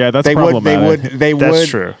 Supposed to be. Yeah, that's they problematic. They That's would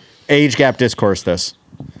true. age gap discourse this.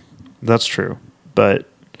 That's true, but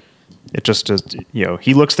it just is.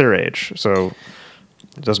 He looks their age, so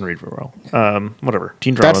it doesn't read very well. Whatever.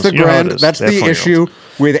 Teen dramas. That's the issue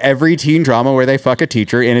with every teen drama where they fuck a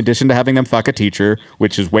teacher. In addition to having them fuck a teacher,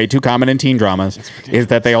 which is way too common in teen dramas, is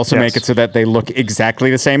that they also make it so that they look exactly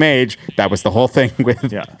the same age. That was the whole thing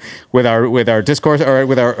with our discourse or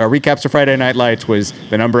with our recaps of Friday Night Lights was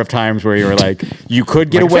the number of times where you were like, you could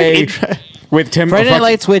get away with Tim. Friday Night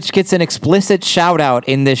Lights, which gets an explicit shout out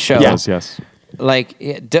in this show. Yes. Like,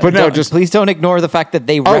 please don't ignore the fact that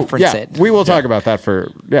they reference it. We will talk about that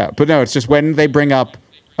but no, it's just when they bring up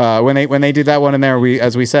when they did that one in there,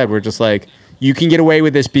 as we said, we're just like, you can get away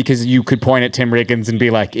with this because you could point at Tim Riggins and be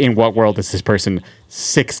like, in what world is this person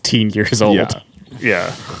 16 years old?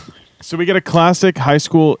 Yeah. So we get a classic high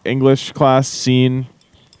school English class scene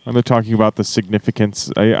when they're talking about the significance.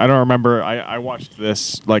 I don't remember. I watched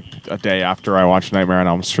this like a day after I watched Nightmare on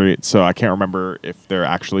Elm Street, so I can't remember if they're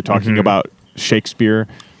actually talking about Shakespeare.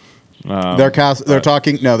 They're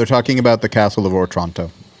talking about the Castle of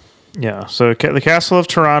Otranto. Yeah, so the Castle of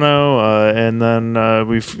Toronto, and then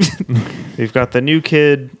we've got the new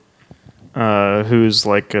kid who's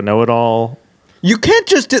like a know-it-all. You can't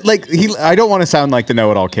just I don't want to sound like the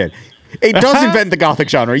know-it-all kid. It does invent the Gothic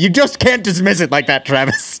genre. You just can't dismiss it like that,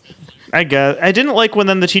 Travis. I guess I didn't like when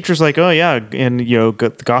then the teacher's like, oh yeah, and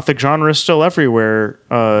the Gothic genre is still everywhere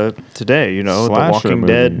today. Slasher The Walking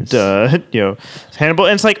movies. Dead, Hannibal,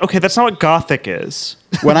 and it's like, okay, that's not what Gothic is.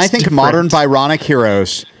 When I think modern Byronic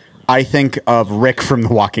heroes, I think of Rick from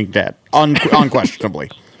The Walking Dead,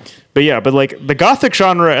 unquestionably. But like the Gothic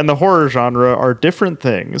genre and the horror genre are different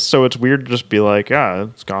things, so it's weird to just be like, yeah,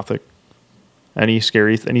 it's Gothic. Any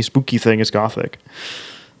spooky thing is Gothic.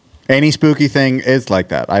 Any spooky thing is like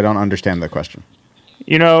that. I don't understand the question.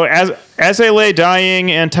 As I Lay Dying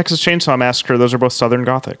and Texas Chainsaw Massacre, those are both Southern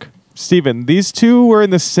Gothic. Steven, these two were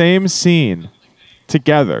in the same scene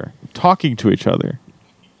together, talking to each other.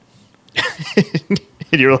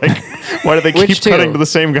 And you're like, why do they keep cutting to the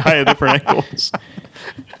same guy at different angles?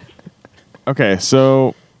 Okay,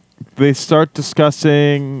 so they start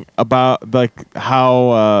discussing about like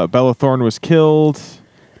how Bella Thorne was killed,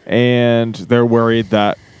 and they're worried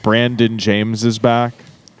that Brandon James is back.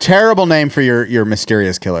 Terrible name for your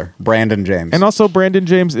mysterious killer, Brandon James. And also, Brandon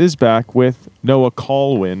James is back with Noah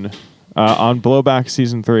Colwyn on Blowback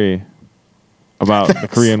Season 3 about the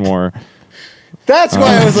Korean War. That's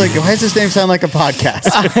why I was like, why does this name sound like a podcast?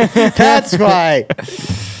 That's why.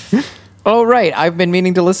 Oh, right. I've been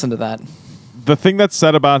meaning to listen to that. The thing that's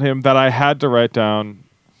said about him that I had to write down,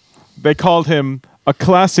 they called him a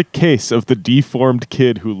classic case of the deformed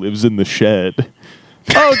kid who lives in the shed.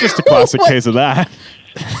 Oh, just a classic case of that.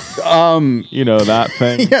 That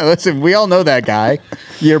thing. Yeah, listen, we all know that guy.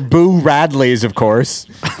 Your Boo Radleys, of course.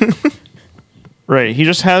 Right.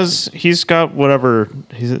 He's got whatever.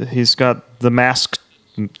 He's got the mask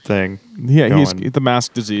thing. Yeah, he's the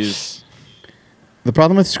mask disease. The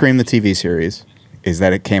problem with Scream the TV series is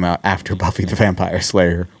that it came out after Buffy the Vampire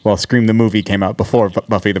Slayer, while Scream the movie came out before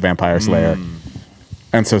Buffy the Vampire Slayer.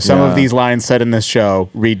 And so some of these lines said in this show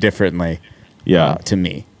read differently. To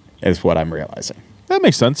me, is what I'm realizing. That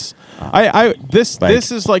makes sense.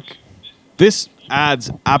 This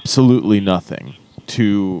adds absolutely nothing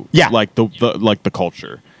to the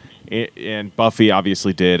culture, and Buffy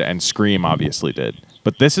obviously did, and Scream obviously did.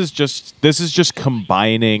 But this is just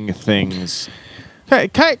combining things,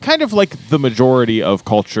 kind of like the majority of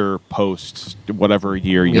culture post whatever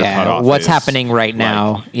year your cutoff what's is. Happening right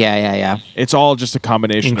now. Yeah. It's all just a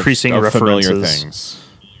combination increasing of familiar references. things.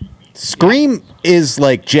 Scream is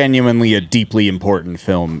like genuinely a deeply important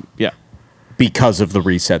film. Yeah. Because of the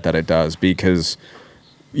reset that it does, because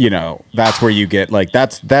that's where you get like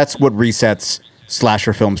that's what resets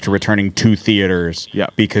slasher films to returning to theaters Yeah.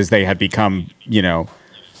 because they had become,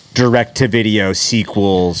 direct-to-video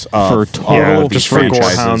sequels of For all total- of these just for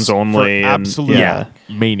franchises. gorehounds only. For and- absolute yeah.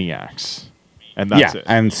 maniacs. And that's it.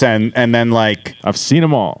 And then like I've seen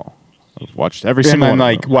them all. I've watched every and single then one.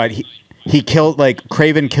 like of them. what he killed like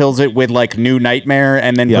Craven kills it with like New Nightmare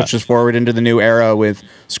and then Yeah. pushes forward into the new era with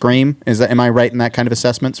Scream. Am I right in that kind of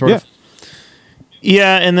assessment sort Yeah. of?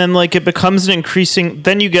 Yeah, and then like it becomes an increasing.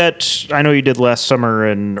 Then you get, I know you did last summer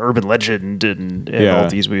and Urban Legend and Yeah. all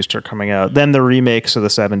these movies start coming out. Then the remakes of the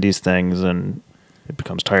 '70s things, and it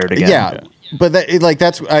becomes tired again. Yeah. But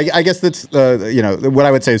that's I guess that's what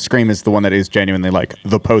I would say is Scream is the one that is genuinely like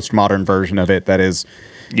the postmodern version of it that is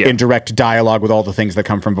Yeah. in direct dialogue with all the things that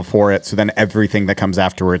come from before it. So then everything that comes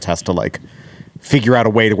afterwards has to like figure out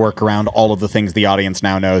a way to work around all of the things the audience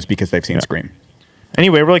now knows because they've seen Scream.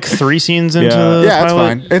 Anyway, we're like 3 scenes into Yeah. the Yeah, it's pilot.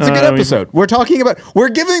 fine. It's a good episode. We're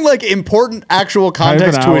giving like important actual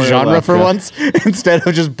context to a hour genre left, for yeah. once instead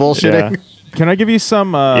of just bullshitting. Yeah. Can I give you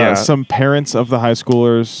some Yeah. some parents of the high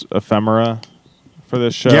schoolers ephemera for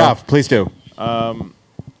this show? Yeah, please do.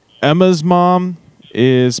 Emma's mom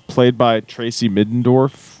is played by Tracy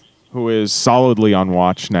Middendorf, who is solidly on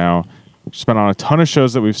watch now. She's been on a ton of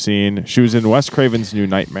shows that we've seen. She was in Wes Craven's New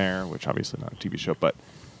Nightmare, which obviously not a TV show, but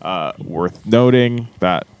worth noting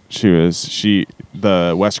that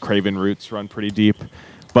the Wes Craven roots run pretty deep.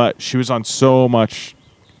 But she was on so much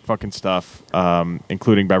fucking stuff,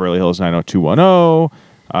 including Beverly Hills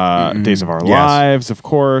 90210, Days of Our Yes. Lives, of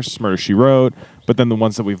course, Murder, She Wrote. But then the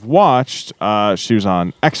ones that we've watched, she was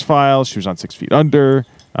on X-Files, she was on 6 Feet Under,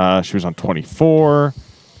 she was on 24.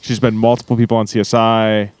 She's been multiple people on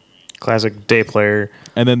CSI. Classic day player.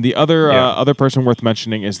 And then the other Yeah. other person worth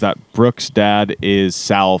mentioning is that Brooke's dad is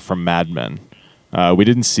Sal from Mad Men. We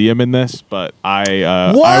didn't see him in this, but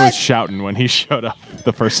I What? was shouting when he showed up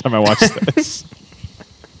the first time I watched this.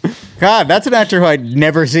 God, that's an actor who I'd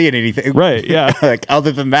never see in anything. Right, yeah. like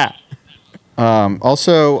other than that.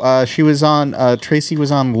 Also, she was on. Tracy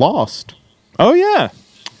was on Lost. Oh yeah.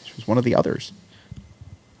 She was one of the others.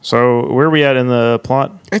 So where are we at in the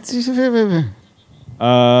plot? It's. Uh,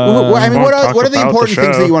 I mean, won't what talk are the about important the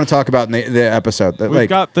things show. that you want to talk about in the episode? That, We've like,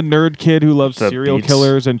 got the nerd kid who loves The serial Beats.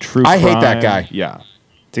 killers and true I hate that crime. guy. Yeah.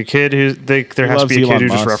 The kid who there has to loves be a kid Elon who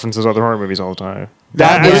just Musk. references other horror movies all the time.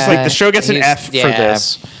 That I was is- like, the show gets an he's- F for yeah.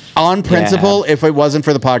 this. on principle, if it wasn't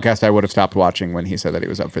for the podcast, I would have stopped watching when he said that he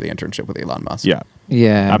was up for the internship with Elon Musk. Yeah.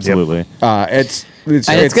 Yeah. Absolutely. It's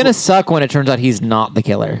And it's going to suck when it turns out he's not the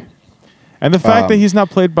killer. And the fact that he's not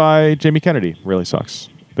played by Jamie Kennedy really sucks.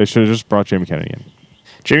 They should have just brought Jamie Kennedy in.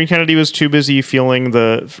 Jamie Kennedy was too busy filming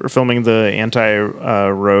the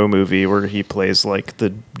anti-Roe movie where he plays like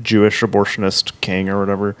the Jewish abortionist king or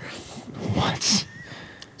whatever. What?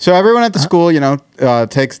 So everyone at the school,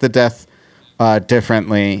 takes the death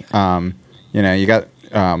differently. You got,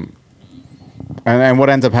 and what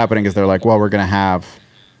ends up happening is they're like, well, we're going to have,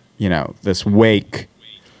 this wake.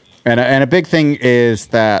 And a big thing is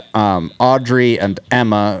that Audrey and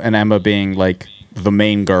Emma being like the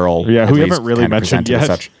main girl. Yeah, at who we least haven't really kind of mentioned presented as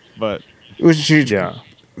yet. such. But It was she, Yeah,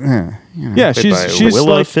 yeah, Played by she's Willa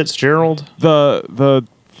like Fitzgerald. the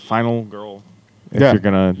final girl. If you're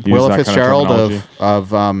gonna use Willa that Fitzgerald kind of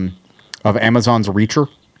terminology. of Amazon's Reacher.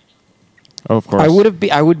 Oh, of course.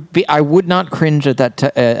 I would not cringe at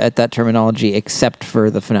that terminology except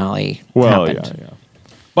for the finale. Well, happened. yeah.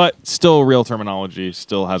 But still, real terminology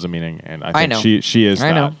still has a meaning, and I think know. she is. I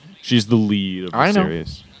that. know. She's the lead of the I know.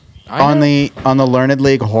 series. On the Learned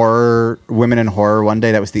League horror women in horror one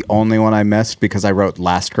day, that was the only one I missed because I wrote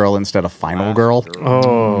Last Girl instead of Final Girl.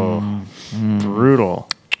 Oh, brutal.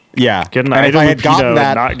 Yeah, Getting and if I had gotten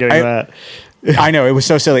that, not getting that. I know it was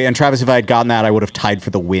so silly. And Travis, if I had gotten that, I would have tied for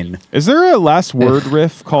the win. Is there a last word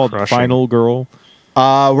riff called Crushing. "Final Girl"?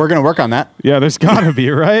 We're gonna work on that. Yeah, there's gotta be,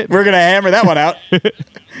 right? We're gonna hammer that one out.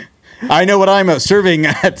 I know what I'm serving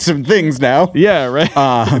at some things now. Yeah, right.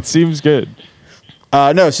 It seems good.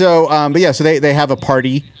 But yeah, so they have a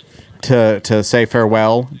party to say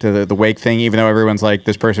farewell to the wake thing, even though everyone's like,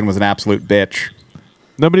 this person was an absolute bitch.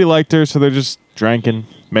 Nobody liked her, so they're just drinking,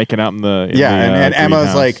 making out in the and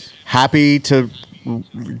Emma's greenhouse. like happy to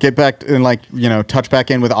get back and touch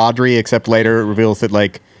back in with Audrey, except later it reveals that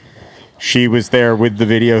like she was there with the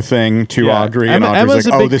video thing to Yeah. Audrey, and Emma's Audrey's a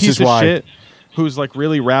like, big oh, this piece is of why. shit who's like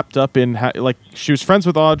really wrapped up in like she was friends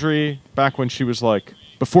with Audrey back when she was like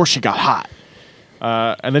before she got hot,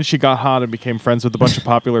 and then she got hot and became friends with a bunch of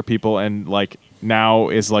popular people, and like now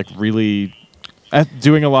is like really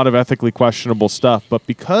doing a lot of ethically questionable stuff. But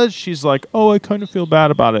because she's like, oh, I kind of feel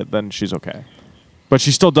bad about it, then she's okay. But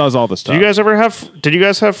she still does all the stuff. Did you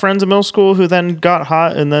guys have friends in middle school who then got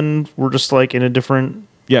hot and then were just like in a different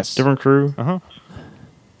crew? Uh-huh.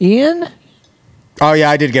 Ian? Oh yeah,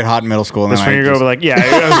 I did get hot in middle school. And That's then when I you go like, yeah,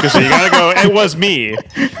 I was gonna say you gotta go. It was me.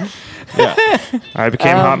 Yeah. I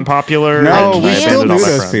became hot and popular. No, and we I still abandoned knew all my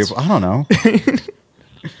those friends. people. I don't know.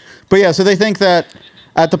 But yeah, so they think that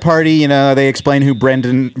at the party, you know, they explain who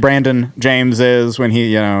Brandon James is when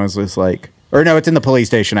he, you know, is just like, or no, it's in the police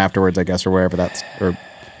station afterwards, I guess, or wherever that's, or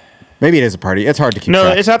maybe it is a party. It's hard to keep No,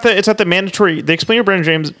 track. it's at the mandatory. They explain who Brandon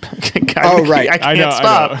James. God, Oh, right. I can't I know.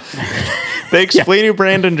 stop. They explain who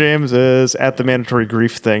Brandon James is at the mandatory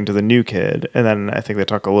grief thing to the new kid, and then I think they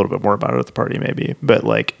talk a little bit more about it at the party, maybe. But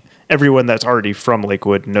like everyone that's already from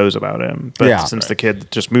Lakewood knows about him. But Yeah. since the kid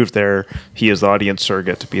just moved there, he is the audience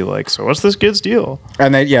surrogate to be like, so what's this kid's deal?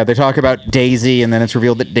 And they talk about Daisy, and then it's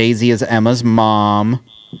revealed that Daisy is Emma's mom,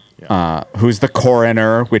 who's the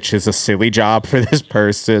coroner, which is a silly job for this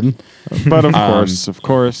person. But of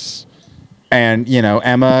course. And, you know,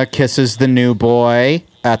 Emma kisses the new boy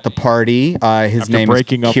at the party. His After name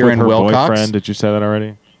breaking is up Kieran with her Wilcox. boyfriend, did you say that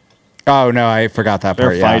already? Oh, no, I forgot that They're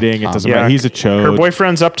part. fighting. Yeah. It doesn't matter. He's a chode. Her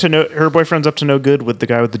boyfriend's up to no good with the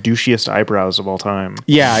guy with the douchiest eyebrows of all time.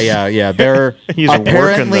 Yeah. They're He's working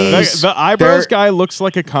apparently those. The eyebrows they're- guy looks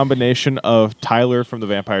like a combination of Tyler from the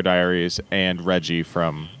Vampire Diaries and Reggie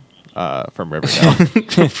from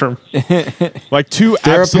Riverdale. From Like two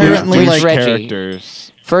They're absolute apparently douche like- Reggie. characters.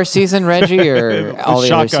 Reggie or all the other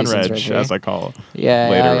Shotgun seasons Reg, Reggie? as I call it. Yeah,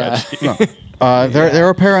 Later yeah. Reggie. they're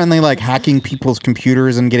apparently like hacking people's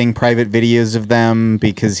computers and getting private videos of them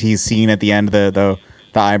because he's seen at the end the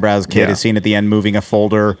eyebrows kid Yeah. is seen at the end moving a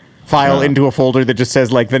file into a folder that just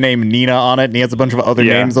says like the name Nina on it, and he has a bunch of other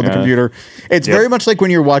Yeah, names on the yeah. computer. It's Yep. very much like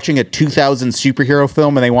when you're watching a 2000 superhero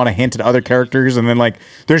film and they want to hint at other characters, and then like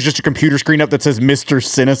there's just a computer screen up that says Mr.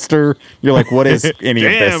 Sinister. You're like, what is any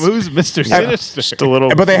of Damn, this? who's Mr. Sinister? just a little,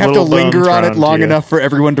 But they have to little linger bone on it thrown long to you. enough for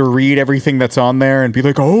everyone to read everything that's on there and be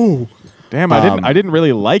like, oh. Damn, I didn't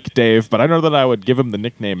really like Dave, but I know that I would give him the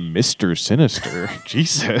nickname Mr. Sinister.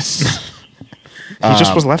 Jesus. He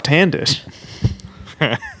just was left-handed.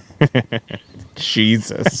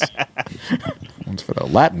 Jesus. One's for the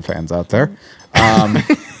Latin fans out there.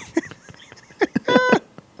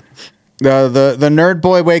 The nerd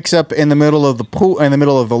boy wakes up in the middle of the pool, in the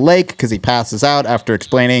middle of the lake, because he passes out after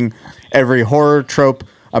explaining every horror trope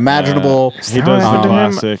imaginable. He does happened the to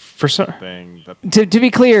him? classic For some- thing. That, To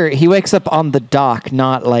be clear, he wakes up on the dock,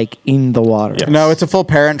 not like in the water. Yeah. No, it's a full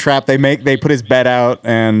parent trap. They put his bed out,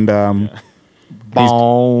 and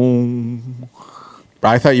Boom.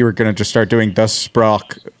 I thought you were going to just start doing the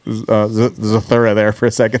Sprock Zathura there for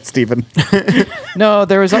a second, Stephen. No,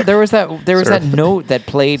 there was that note that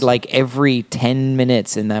played like every 10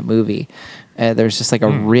 minutes in that movie. There's just like a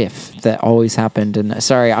riff that always happened. And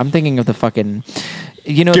sorry, I'm thinking of the fucking,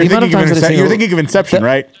 you know, You're the amount of thinking, times that I sing- you're thinking of Inception,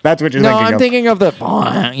 right? That's what you're No, thinking I'm of. thinking of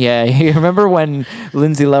the yeah. You remember when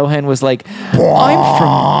Lindsay Lohan was like,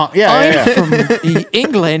 "I'm from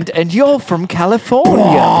England and you're from California."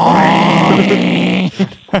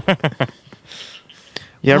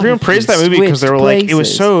 Yeah, everyone What praised if that you movie because they were like, it was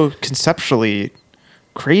switched so conceptually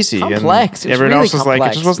crazy. Complex. And It was everyone really else was like, it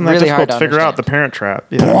complex. just wasn't that Really difficult hard to to figure out the understand. Parent Trap.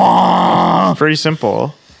 Yeah. Pretty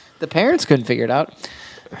simple. The parents couldn't figure it out.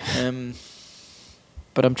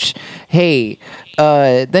 But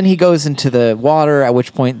then he goes into the water, at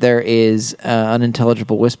which point there is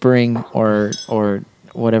unintelligible whispering or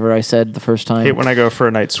whatever I said the first time. I hate when I go for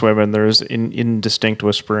a night swim and there's indistinct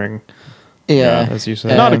whispering. Yeah, as you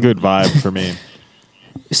said. not a good vibe for me.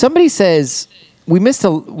 Somebody says we missed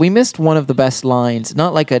one of the best lines,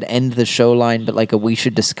 not like an end the show line, but like a we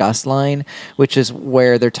should discuss line, which is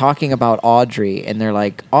where they're talking about Audrey and they're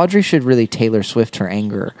like, Audrey should really Taylor Swift her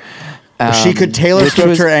anger. She could Taylor which Swift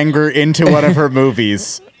was- her anger into one of her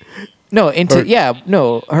movies. No, what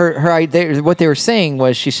they were saying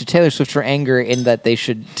was she should Taylor Swift her anger in that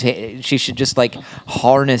she should just like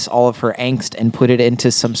harness all of her angst and put it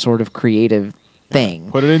into some sort of creative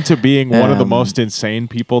thing. Put it into being one of the most insane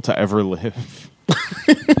people to ever live.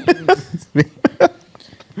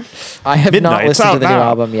 I have not Midnight, it's listened to out the new now.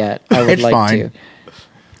 album yet. I would It's like fine.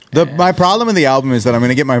 to. My problem with the album is that I'm going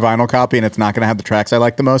to get my vinyl copy and it's not going to have the tracks I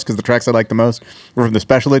like the most, because the tracks I like the most were from the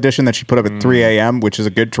special edition that she put up at 3 a.m., which is a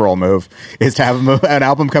good troll move, is to have an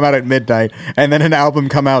album come out at midnight and then an album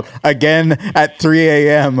come out again at 3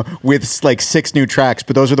 a.m. with like 6 new tracks,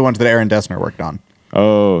 but those are the ones that Aaron Dessner worked on.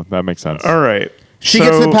 Oh, that makes sense. All right. She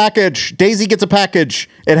gets the package. Daisy gets a package.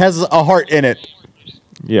 It has a heart in it.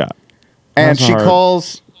 Yeah. And That's hard.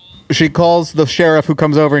 she calls the sheriff, who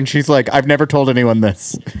comes over, and she's like, I've never told anyone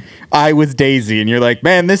this. I was Daisy, and you're like,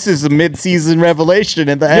 man, this is a mid-season revelation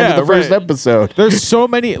at the end of the first episode. There's so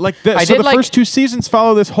many the first 2 seasons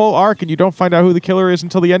follow this whole arc, and you don't find out who the killer is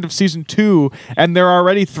until the end of season 2, and they're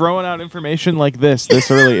already throwing out information like this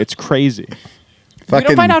early. It's crazy. We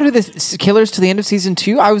don't find out who the killer is to the end of season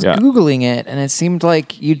 2. I was Googling it, and it seemed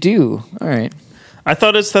like you do. All right. I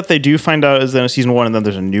thought it's that they do find out is in season 1, and then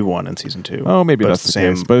there's a new one in season 2. Oh, maybe that's the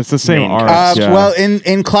case, but it's the same arc. Well,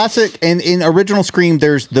 in classic, in original Scream,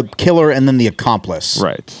 there's the killer and then the accomplice.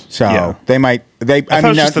 Right. So they might. They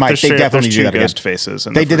definitely do that again. Faces.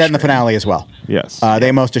 They did that in the finale as well. Yes.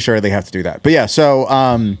 They most assuredly have to do that. But yeah,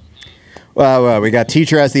 so we got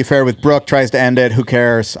teacher has the affair with Brooke, tries to end it. Who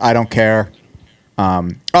cares? I don't care.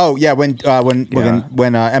 When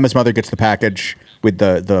Emma's mother gets the package with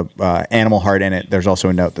the animal heart in it, there's also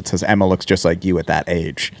a note that says Emma looks just like you at that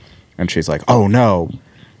age, and she's like, "Oh no!"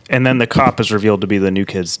 And then the cop is revealed to be the new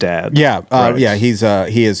kid's dad. Yeah, he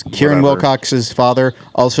is Kieran Wilcox's father.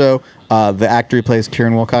 Also, the actor who plays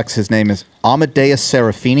Kieran Wilcox, his name is Amadeus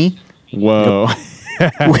Serafini. Whoa.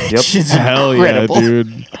 Which is Hell incredible. yeah,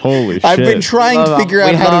 dude. Holy shit. I've been trying to figure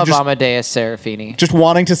out how to just... Amadeus Serafini. Just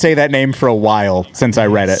wanting to say that name for a while since I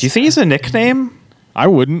read it. Do you think he's a nickname? I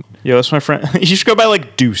wouldn't. Yo, that's my friend. You should go by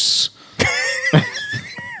like Deuce.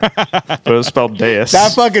 But it was spelled Deus.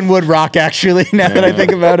 That fucking would rock, actually, now that I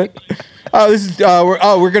think about it.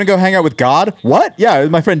 We're going to go hang out with God? What? Yeah,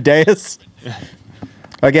 my friend Deus.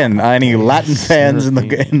 Again, any Latin fans in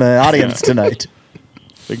the audience tonight?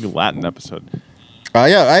 Big Latin episode.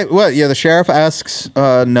 The sheriff asks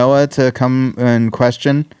Noah to come and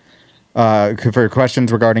question for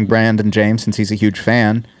questions regarding Brand and James, since he's a huge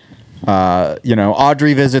fan.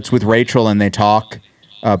 Audrey visits with Rachel, and they talk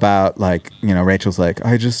about, Rachel's like,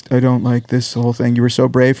 I don't like this whole thing. You were so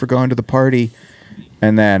brave for going to the party.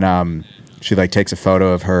 And then she takes a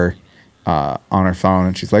photo of her on her phone,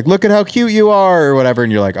 and she's like, look at how cute you are, or whatever.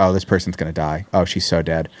 And you're like, oh, this person's going to die. Oh, she's so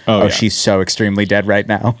dead. Oh, she's so extremely dead right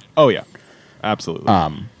now. Oh, yeah. Absolutely.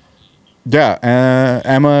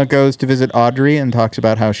 Emma goes to visit Audrey and talks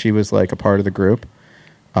about how she was a part of the group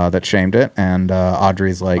that shamed it, and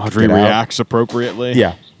Audrey's like, Audrey reacts appropriately.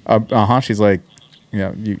 Yeah. She's like,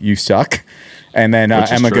 you suck. And then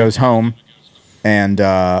Emma goes home, and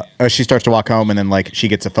she starts to walk home, and then she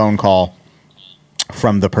gets a phone call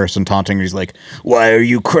from the person taunting her. He's like, why are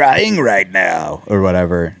you crying right now, or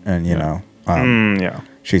whatever. And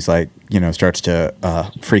she's like, starts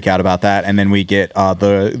to freak out about that. And then we get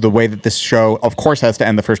the way that this show, of course, has to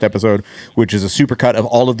end the first episode, which is a supercut of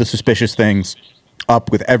all of the suspicious things up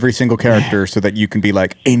with every single character so that you can be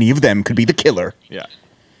like, any of them could be the killer. Yeah.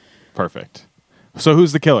 Perfect. So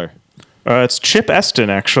who's the killer? It's Chip Eston,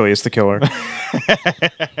 actually, is the killer.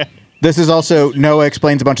 This is also, Noah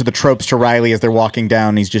explains a bunch of the tropes to Riley as they're walking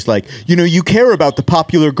down. He's just like, you care about the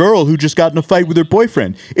popular girl who just got in a fight with her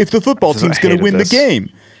boyfriend. If the football team's going to win the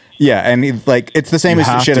game. Yeah, and it's the same as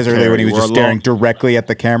the shit as earlier when he was just staring directly at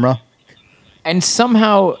the camera. And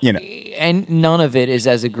somehow, and none of it is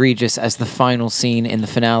as egregious as the final scene in the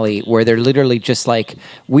finale, where they're literally just like,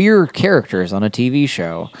 we're characters on a TV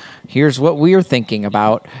show. Here's what we're thinking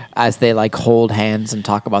about, as they hold hands and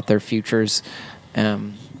talk about their futures.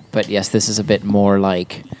 But yes, this is a bit more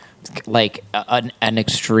like an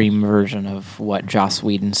extreme version of what Joss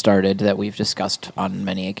Whedon started that we've discussed on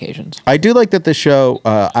many occasions. I do like that the show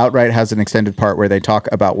outright has an extended part where they talk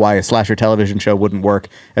about why a slasher television show wouldn't work,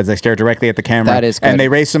 as they stare directly at the camera. That is good. And they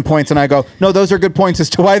raise some points, and I go, no, those are good points as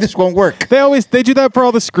to why this won't work. They do that for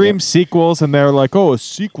all the Scream sequels, and they're like, oh, a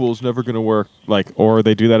sequel's never going to work. Or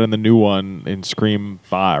they do that in the new one in Scream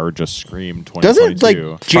 5 or just Scream 2022.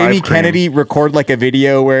 Doesn't Jamie Kennedy record a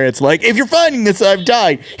video where it's like, if you're finding this, I've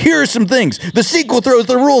died. Here are some things. The sequel throws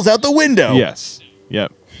the rules out the window. Yes.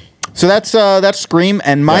 Yep. So that's Scream,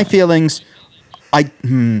 and my feelings. I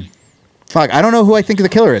don't know who I think the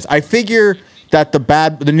killer is. I figure that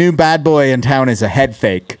the new bad boy in town is a head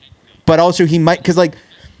fake, but also he might, because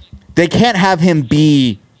they can't have him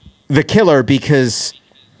be the killer because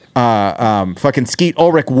fucking Skeet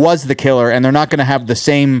Ulrich was the killer, and they're not going to have the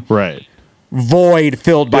same void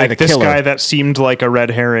filled by the killer. This guy that seemed like a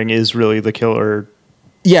red herring is really the killer.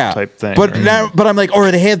 Yeah, type thing. But I'm like,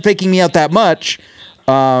 are they head faking me out that much?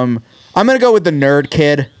 I'm gonna go with the nerd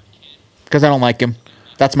kid because I don't like him.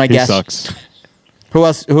 That's my guess. He sucks. Who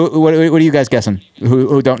else? What are you guys guessing?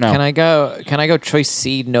 Who don't know? Can I go choice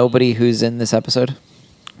C? Nobody who's in this episode.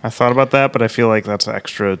 I thought about that, but I feel like that's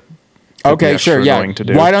extra. Okay, sure, yeah. To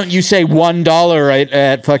do. Why don't you say $1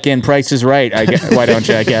 at fucking Price is Right? Why don't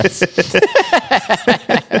you? I guess.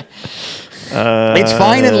 It's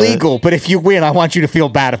fine and legal, but if you win, I want you to feel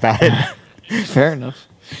bad about it. Fair enough.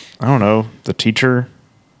 I don't know. The teacher.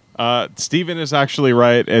 Steven is actually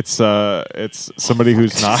right. It's somebody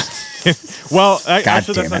who's not. Well,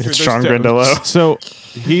 actually, damn that's not it. true. It's There's Sean two- Grindello. So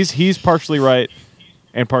he's partially right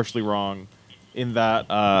and partially wrong in that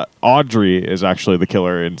Audrey is actually the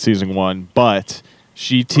killer in season 1, but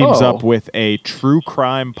she teams up with a true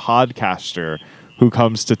crime podcaster who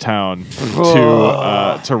comes to town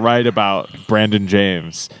to write about Brandon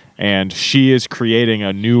James. And she is creating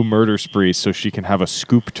a new murder spree so she can have a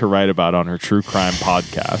scoop to write about on her true crime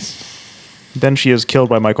podcast. Then she is killed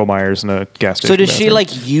by Michael Myers in a gas station. So does she bathroom.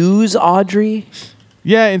 like use Audrey?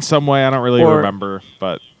 Yeah, in some way. I don't really Or- remember,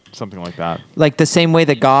 but something like that. Like the same way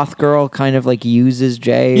the goth girl kind of like uses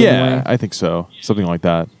Jay. in a Yeah, way. I think so. Something like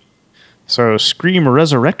that. So Scream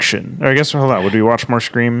Resurrection. Or I guess hold on. Would we watch more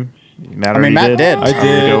Scream? Matt I mean, Matt did. I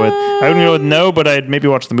wouldn't go with no, but I'd maybe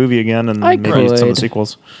watch the movie again and I maybe some of could. the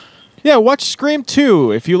sequels. Yeah, watch Scream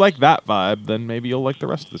 2. If you like that vibe, then maybe you'll like the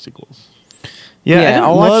rest of the sequels. Yeah, I Yeah, didn't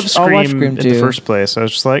I'll love watch Scream, Scream in the 2. first place. I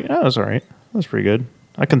was just like, oh, it was all right. That was pretty good.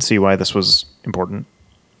 I can see why this was important.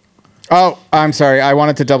 Oh, I'm sorry. I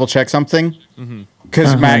wanted to double check something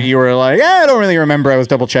because Matt, you were like, I don't really remember. I was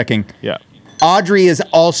double checking. Yeah. Audrey is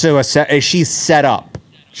also she's set up.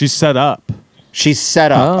 She's set up. She's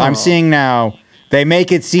set up. Oh. I'm seeing now. They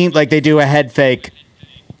make it seem like they do a head fake.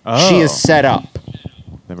 Oh. She is set up.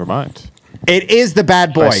 Never mind. It is the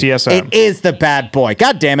bad boy. By CSM. It is the bad boy.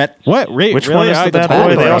 God damn it. What? Wait, Which really? one is I the bad totally boy?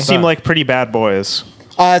 They forgot all seem that. like pretty bad boys.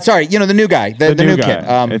 Sorry, the new guy, the new guy.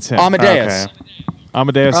 kid, It's him. Amadeus. Okay.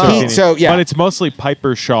 Amadeus. He- Serafini. so, yeah. But it's mostly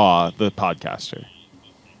Piper Shaw, the podcaster.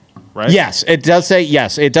 Right? Yes, it does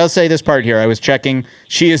say this part here. I was checking.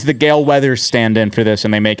 She is the Gale Weathers stand-in for this,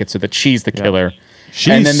 and they make it so that she's the killer.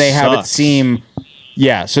 She and then they have it sucks. seem,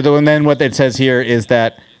 and then what it says here is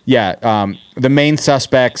that the main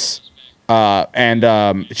suspects,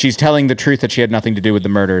 and she's telling the truth that she had nothing to do with the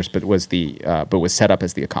murders, but was set up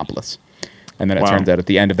as the accomplice. And then it Wow. turns out at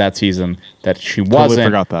the end of that season that she wasn't.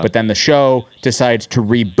 forgot that. But then the show decides to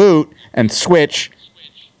reboot and switch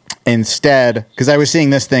instead, because I was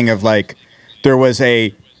seeing this thing of like there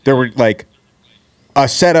were like a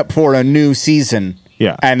setup for a new season,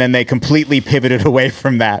 Yeah. and then they completely pivoted away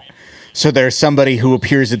from that. So there's somebody who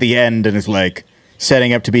appears at the end and is like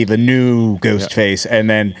setting up to be the new Ghostface, and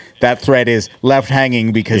then that thread is left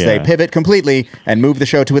hanging because they Yeah. pivot completely and move the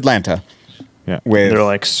show to Atlanta. Yeah. With They're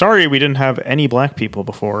like, sorry, we didn't have any black people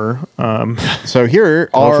before. so here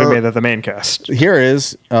Well, if we are made that the main cast. here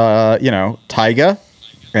is Tyga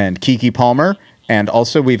and Keke Palmer, and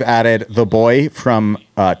also we've added the boy from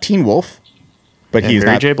Teen Wolf, but And he's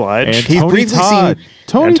Mary not. J. Blige. And He's Tony briefly Todd. seen-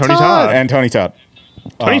 Tony And Tony Todd. and Tony Todd.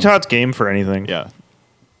 Tony Todd's game for anything. Yeah.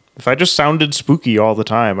 If I just sounded spooky all the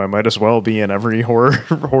time, I might as well be in every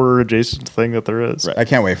horror adjacent thing that there is. Right. I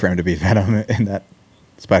can't wait for him to be Venom in that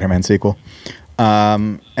Spider-Man sequel.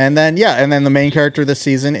 And then the main character this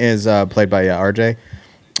season is played by RJ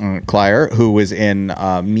Clyer, who was in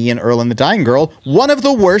Me and Earl and the Dying Girl, one of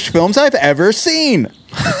the worst films I've ever seen.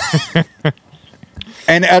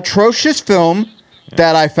 An atrocious film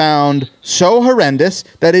that I found so horrendous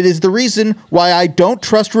that it is the reason why I don't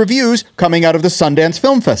trust reviews coming out of the Sundance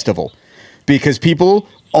Film Festival. Because people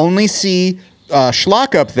only see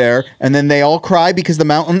schlock up there, and then they all cry because the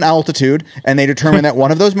mountain altitude, and they determine that one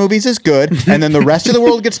of those movies is good, and then the rest of the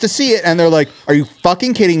world gets to see it, and they're like, are you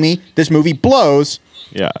fucking kidding me? This movie blows.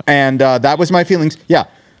 Yeah. And that was my feelings. Yeah.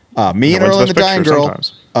 Me and wins Earl and the Best Dying Picture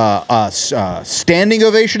Girl. Standing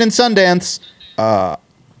ovation in Sundance.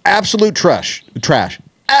 Absolute trash.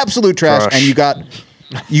 Absolute trash. Trash. And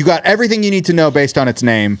you got everything you need to know based on its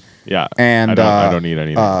name. Yeah. And I don't need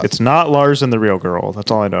anything. It's not Lars and the Real Girl.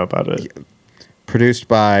 That's all I know about it. Produced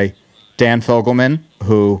by Dan Fogelman,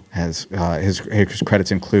 who has his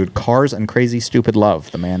credits include Cars and Crazy Stupid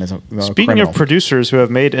Love. The man is a Speaking criminal. of producers who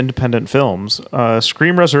have made independent films,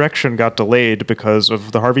 Scream Resurrection got delayed because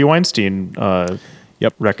of the Harvey Weinstein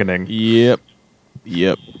reckoning. Yep.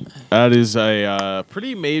 That is a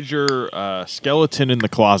pretty major skeleton in the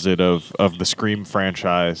closet of the Scream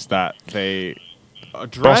franchise that they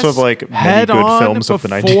address Also, like, many head good on films of the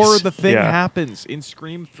before 90s. the thing Yeah. happens. In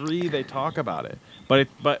Scream 3, they talk about it, but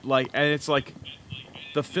it's like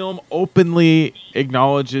the film openly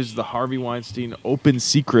acknowledges the Harvey Weinstein open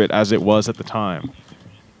secret as it was at the time,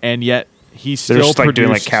 and yet he still They're just like doing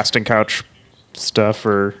like produced- casting couch stuff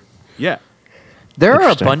or Yeah. There are a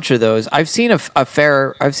Interesting. bunch of those. I've seen a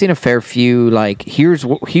fair few. Like here's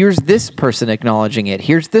this person acknowledging it.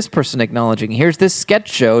 Here's this person acknowledging. Here's this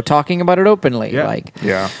sketch show talking about it openly. Yeah. Like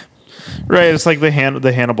yeah, right. It's like the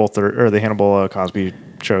Hannibal Cosby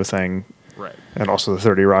show thing, Right. and also the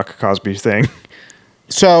 30 Rock Cosby thing.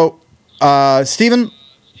 So, Steven,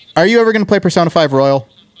 are you ever going to play Persona 5 Royal?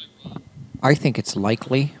 I think it's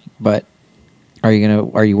likely, but are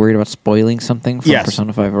you worried about spoiling something from Yes.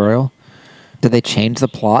 Persona 5 Royal? Did they change the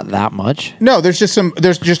plot that much? No, there's just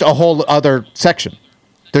a whole other section.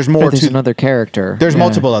 There's more There's to another character. There's Yeah.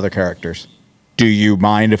 multiple other characters. Do you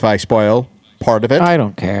mind if I spoil part of it? I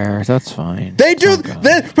don't care. That's fine. They do. Oh, God.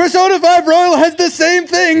 The Persona 5 Royal has the same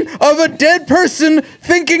thing of a dead person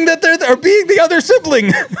thinking that or being the other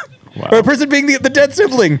sibling, or a person being the dead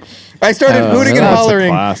sibling. I started Oh, hooting and that's a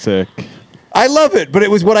hollering. Classic. I love it, but it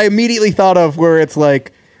was what I immediately thought of, where it's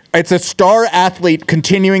like it's a star athlete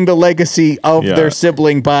continuing the legacy of Yeah. their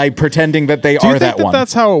sibling by pretending that they Do you are think that one.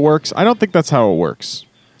 that's how it works? I don't think that's how it works.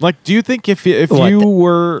 Like, do you think if What you the-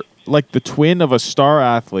 were like the twin of a star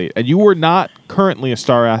athlete and you were not currently a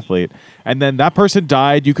star athlete, and then that person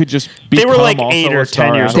died, you could just They were become like also 8 a or star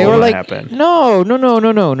 10 years athlete? They old were when like, it happened.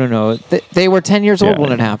 no. They were 10 years old Yeah.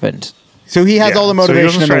 when it happened. So he has Yeah, all the so he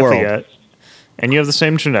motivation doesn't in the try to world. yet. And you have the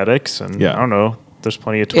same genetics, and Yeah. I don't know. There's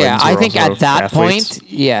plenty of twins. Yeah, who I are think also at that athletes. point,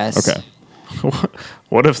 yes. Okay.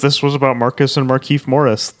 What if this was about Marcus and Markeith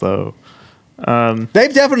Morris, though?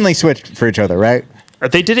 They've definitely switched for each other, right?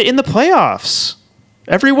 They did it in the playoffs.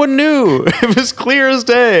 Everyone knew. It was clear as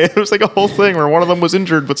day. It was like a whole thing where one of them was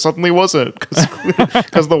injured, but suddenly wasn't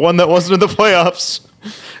because the one that wasn't in the playoffs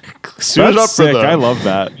suited That's up for sick. them. I love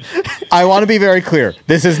that. I want to be very clear.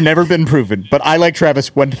 This has never been proven, but I, like Travis,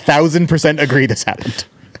 1000% agree this happened.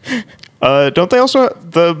 Don't they also?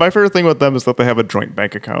 My favorite thing with them is that they have a joint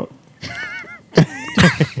bank account.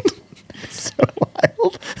 So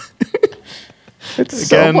wild. It's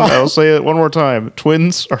Again, so wild. I'll say it one more time.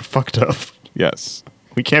 Twins are fucked up. Yes.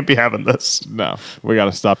 We can't be having this. No, we got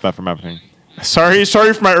to stop that from happening. Sorry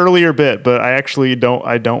for my earlier bit, but I actually don't.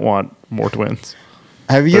 I don't want more twins.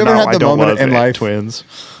 Have you Or ever no, had I the don't moment love in life twins?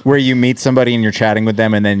 where you meet somebody and you're chatting with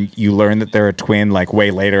them and then you learn that they're a twin like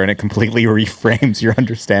way later and it completely reframes your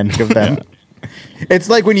understanding of them? It's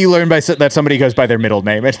like when you learn that somebody goes by their middle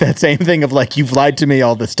name. It's that same thing of like, you've lied to me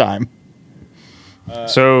all this time.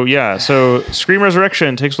 So Scream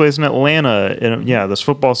Resurrection takes place in Atlanta. And this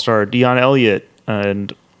football star Dion Elliott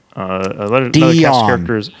and another cast of Dion.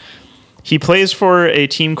 characters. He plays for a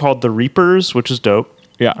team called the Reapers, which is dope.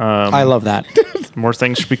 Yeah. I love that. More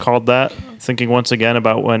things should be called that. Thinking once again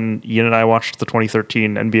about when Ian and I watched the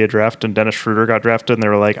 2013 NBA draft and Dennis Schroeder got drafted, and they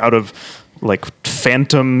were like out of like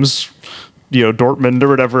Phantoms, Dortmund or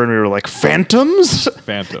whatever, and we were like Phantoms.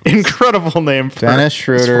 Phantoms. Incredible name for Dennis a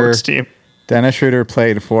Schroeder. sports team. Dennis Schroeder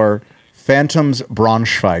played for Phantoms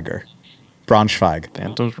Braunschweiger. Braunschweig.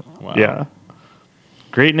 Phantoms. Wow. Yeah.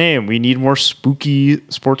 Great name. We need more spooky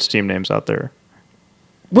sports team names out there.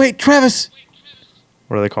 Wait, Travis.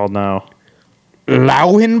 What are they called now?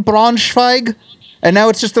 Lauhen Braunschweig? And now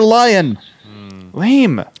it's just a lion.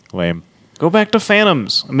 Lame. Lame. Go back to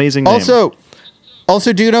Phantoms. Amazing name.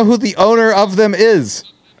 Also, do you know who the owner of them is?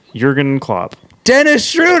 Jurgen Klopp. Dennis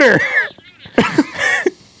Schroeder.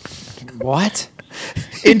 What?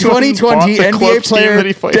 In 2020, Bought the club NBA team player that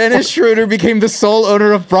he played Dennis for. Schroeder became the sole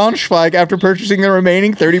owner of Braunschweig after purchasing the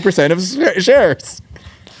remaining 30% of shares.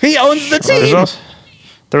 He owns the team.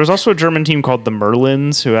 There was also a German team called the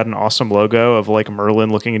Merlins who had an awesome logo of like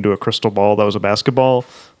Merlin looking into a crystal ball that was a basketball.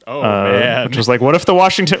 Oh, man. Which was like, what if the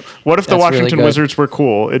Washington That's really good. Wizards were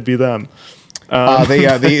cool? It'd be them.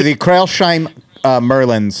 The Kreilsheim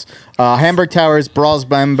Merlins, Hamburg Towers,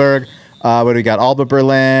 Brosbamberg. What do we got? Alba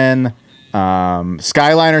Berlin,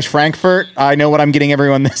 Skyliners Frankfurt. I know what I'm getting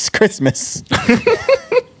everyone this Christmas.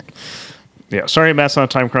 Yeah, sorry, Matt's on a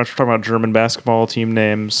time crunch. We're talking about German basketball team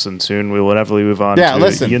names, and soon we will inevitably move on Yeah, to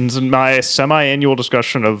listen. Ian's and my semi-annual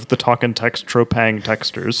discussion of the Talk and Text Tropang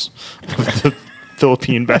Texters of the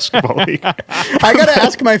Philippine Basketball League. I gotta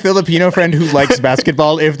ask my Filipino friend who likes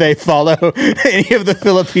basketball if they follow any of the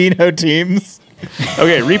Filipino teams.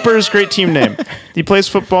 Okay, Reaper's great team name. He plays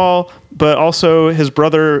football, but also his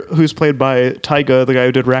brother, who's played by Tyga, the guy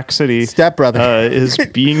who did Rack City, Stepbrother. is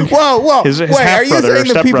being Whoa! his Wait, are you half-brother or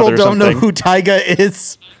saying that people stepbrother or don't know something. who Tyga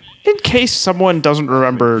is? In case someone doesn't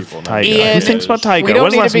remember Tyga, Ian, who thinks about Tyga? We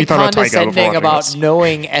don't When's the need last to time you be thought about Tyga before condescending watching about this?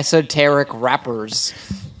 knowing esoteric rappers.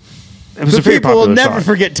 It was The a very people will popular never song.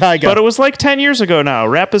 forget Tyga. But it was like 10 years ago now.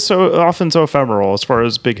 Rap is so often so ephemeral as far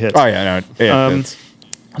as big hits. Oh yeah, no. It's-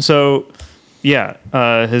 So,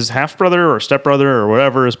 yeah, his half brother or stepbrother or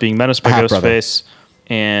whatever is being menaced by Half-brother. Ghostface,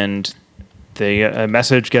 and a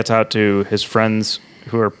message gets out to his friends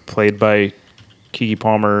who are played by Keke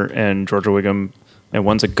Palmer and Georgia Wiggum, and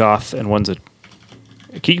one's a goth and one's a.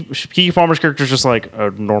 Keke Palmer's character is just like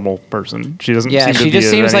a normal person. She doesn't. Yeah, seem to she be just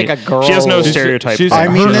seems any- like a girl. She has no She's- stereotype. She's, I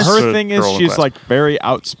mean, this- her thing is she's like very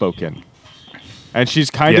outspoken, and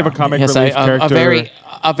she's kind of Yeah. a comic Yes, relief character. a very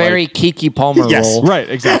a very Kiki Palmer Yes. role. Right,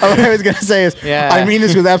 exactly. What I was going to say is, Yeah. I mean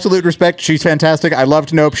this with absolute respect. She's fantastic. I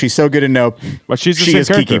loved Nope. She's so good in Nope. But she's the she same is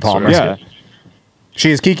Kiki character, so Palmer. yeah.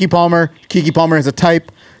 She is Kiki Palmer. Kiki Palmer is a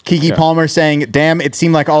type. Kiki Yeah. Palmer saying, "Damn, it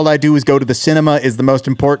seemed like all I do is go to the cinema" is the most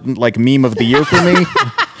important like meme of the year for me.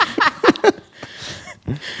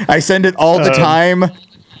 I send it all the time.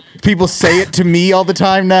 People say it to me all the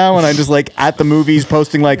time now, and I'm just like at the movies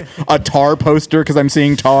posting like a Tar poster because I'm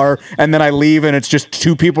seeing Tar, and then I leave and it's just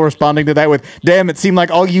two people responding to that with, "Damn, it seemed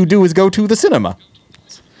like all you do is go to the cinema."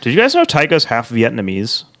 Did you guys know Taika's half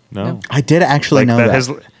Vietnamese? No. I did actually Like know that. his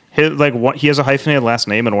like what he has a hyphenated last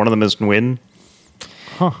name, and one of them is Nguyen.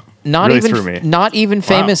 Not Really even threw me. not even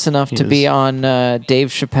famous enough He to be is. on Dave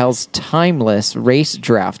Chappelle's timeless race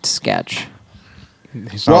draft sketch.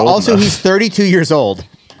 He's not Well, old also enough. he's 32 years old.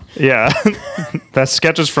 Yeah, that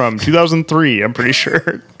sketch is from 2003. I'm pretty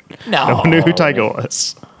sure. No one knew who Taika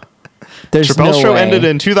was. There's Chappelle's no show way. ended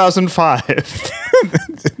in 2005.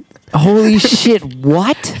 Holy shit!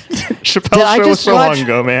 What? Chappelle's I show was just so watch- long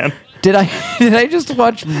ago, man. Did I just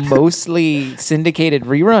watch mostly syndicated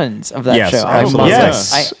reruns of that Yes, show? absolutely.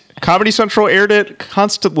 Yes, Comedy Central aired it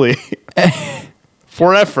constantly,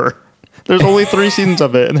 forever. There's only 3 seasons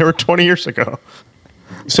of it, and they were 20 years ago.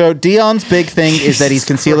 So Dion's big thing is that he's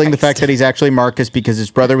concealing the fact that he's actually Marcus because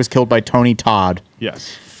his brother was killed by Tony Todd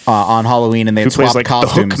Yes. on Halloween, and they Who had plays swapped like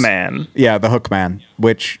costumes. the Hook Man? Yeah, the Hook Man,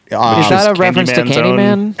 which Is that a Candyman's reference to own-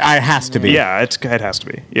 Candyman? it has to be. Yeah, it has to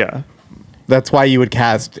be. Yeah, That's why you would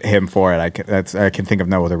cast him for it. I can think of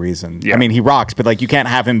no other reason. Yeah. I mean, he rocks, but like you can't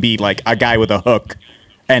have him be like a guy with a hook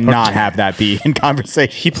and not have that be in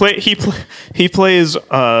conversation. he plays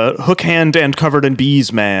hook hand and covered in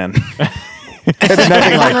bees man. It's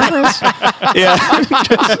nothing like Yeah,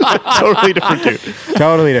 totally different dude.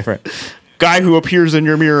 totally different. Guy who appears in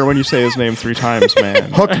your mirror when you say his name 3 times,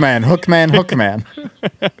 man. Hookman, Hookman, Hookman.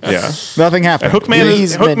 Yeah. Nothing happened. Hookman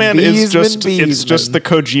is Beesman, just it's Beesman. just the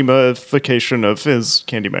Kojima-ification of his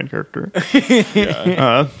Candyman character.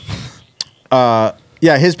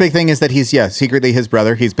 Yeah, his big thing is that he's secretly his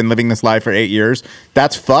brother. He's been living this lie for 8 years.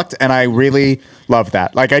 That's fucked, and I really love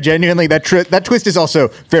that. Like, I genuinely that twist is also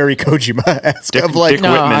very Kojima-esque. Dick- Of like, Dick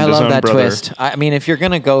No, Whitman, I his love own that brother. twist. I mean, if you're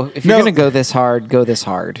gonna go No. this hard, go this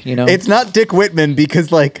hard. You know, it's not Dick Whitman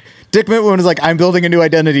because like Dick Whitman is like, I'm building a new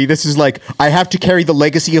identity. This is like, I have to carry the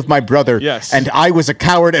legacy of my brother. Yes. And I was a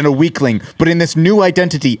coward and a weakling, but in this new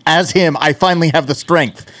identity as him, I finally have the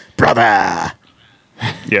strength, brother.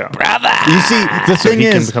 Yeah. You see, the thing he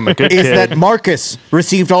can is become a good is kid. that Marcus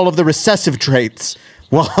received all of the recessive traits,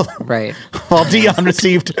 while right? while Dion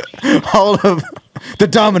received all of the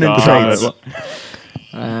dominant traits.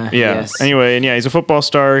 Yeah. Yes. Anyway, and yeah, he's a football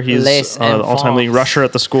star. He's Les all-time leading enfants. rusher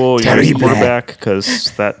at the school. He's Terrible. a quarterback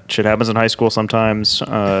because that shit happens in high school sometimes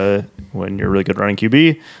when you're a really good running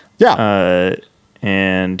QB. Yeah.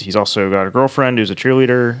 And he's also got a girlfriend who's a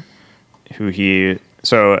cheerleader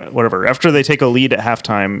whatever. After they take a lead at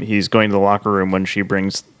halftime, he's going to the locker room when she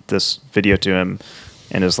brings this video to him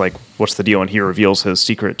and is like, what's the deal? And he reveals his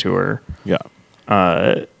secret to her. Yeah.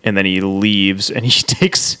 And then he leaves and he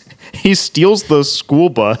steals the school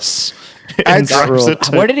bus and That's drives it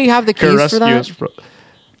to Where did he have the go keys for rescue that? his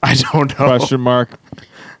I don't know. Question mark.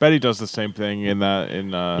 Betty does the same thing in that.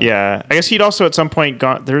 Yeah, I guess he'd also at some point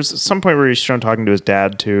there's some point where he's shown talking to his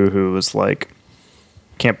dad too, who was like,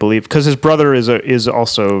 can't believe, because his brother is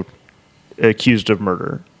also accused of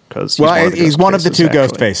murder because He's one of the two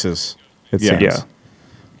ghost faces. faces. It Yeah. seems.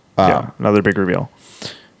 Yeah, another big reveal.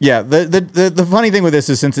 Yeah, the funny thing with this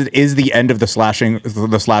is since it is the end of the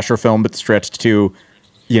slasher film, but stretched to,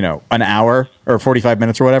 an hour or 45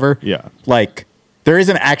 minutes or whatever. Yeah. Like there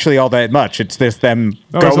isn't actually all that much. It's just them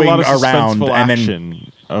There's a going lot of around suspenseful and then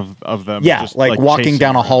action of them. Yeah, just, like walking chasing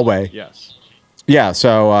down a around. hallway. Yes. yeah.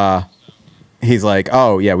 So he's like,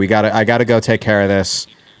 oh yeah, I gotta go take care of this.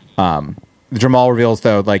 Jamal reveals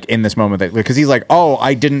though, like in this moment that because he's like, oh,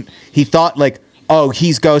 he thought like, oh,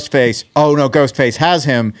 he's Ghostface. Oh no, Ghostface has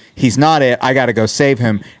him. He's not it. I gotta go save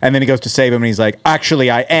him. And then he goes to save him and he's like, actually,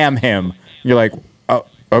 I am him. You're like, oh,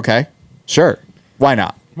 okay, sure. Why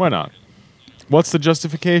not? Why not? What's the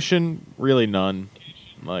justification? Really none.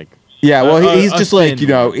 Like. Yeah, well, a- he's a just like,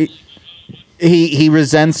 thin- he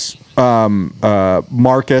resents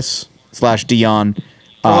Marcus / Dion For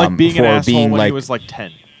like being an for asshole being when like he was like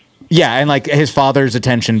 10. yeah, and like his father's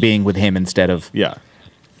attention being with him instead of Yeah.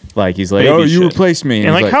 like he's like, Baby oh, you shit. replaced me,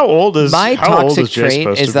 And he's like, how old is My how old toxic is Jay trait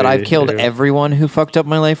supposed is to that be? I've killed Yeah. everyone who fucked up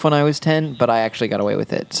my life when I was 10, but I actually got away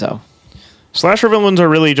with it. So Slasher villains are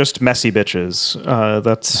really just messy bitches.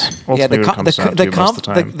 That's ultimately yeah, what it comes down to most of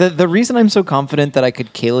the time. the reason I'm so confident that I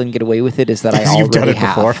could kill and get away with it is that I You've already done it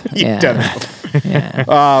have. before. You've Yeah. done it.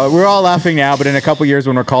 We're all laughing now, but in a couple years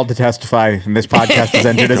when we're called to testify and this podcast is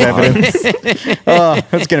entered as evidence,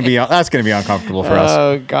 that's gonna be uncomfortable for us.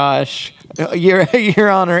 Oh gosh, Your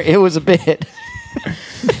Honor, it was a bit.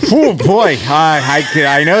 Oh boy,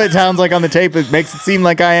 I know it sounds like on the tape it makes it seem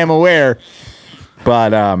like I am aware, but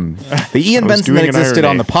the Ian Benson that existed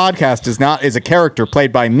on the podcast is a character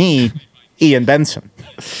played by me, Ian Benson.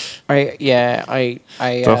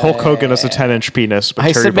 The Hulk Hogan is a 10-inch penis,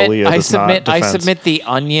 but Terry Bollea does not defense. I submit the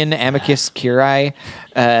Onion amicus curiae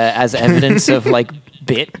as evidence of like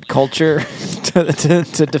bit culture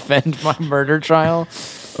to defend my murder trial.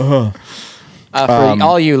 For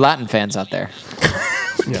all you Latin fans out there.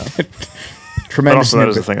 Yeah. Tremendous. But also that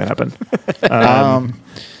is the thing that happened.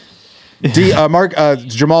 Mark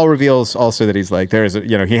Jamal reveals also that he's like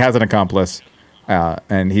he has an accomplice,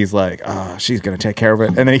 and he's like, she's gonna take care of it,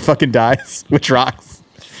 and then he fucking dies, which rocks.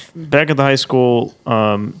 Back at the high school,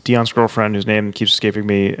 Dion's girlfriend, whose name keeps escaping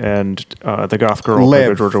me, and the goth girl played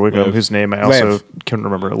by Georgia Wiggum, whose name I also couldn't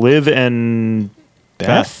remember. Liv and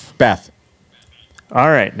Beth. All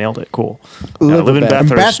right, nailed it. Cool. Liv and Beth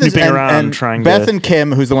are snooping around trying Beth to... and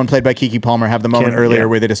Kim, who's the one played by Keke Palmer, have the moment earlier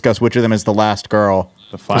where they discuss which of them is the last girl.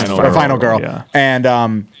 The final girl. Yeah.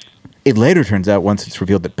 And it later turns out, once it's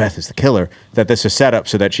revealed that Beth is the killer, that this is set up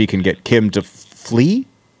so that she can get Kim to flee?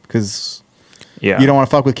 Because you don't want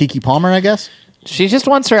to fuck with Keke Palmer, I guess? She just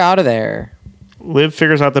wants her out of there. Liv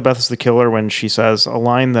figures out that Beth is the killer when she says a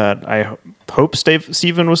line that I hope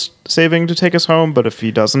Steven was saving to take us home, but if he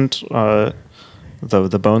doesn't...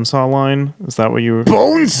 The bone saw line, is that what you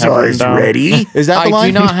bone saw is ready? Is that the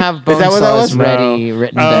line? I do not have bone saws ready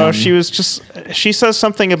written down. She says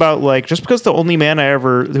something about like, just because the only man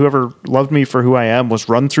who ever loved me for who I am was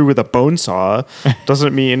run through with a bone saw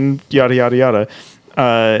doesn't mean yada yada yada.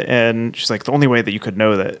 And she's like, the only way that you could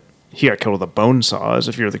know that he got killed with a bone saw is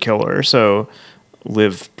if you're the killer. So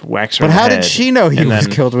Liv whacks her. But how did she know he was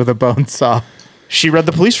killed with a bone saw? She read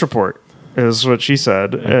the police report, is what she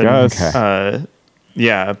said. I guess.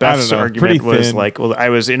 Yeah, Beth's argument was like, well, I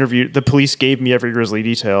was interviewed. The police gave me every grisly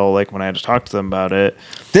detail, like when I had to talk to them about it.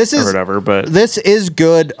 This is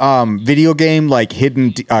good video game like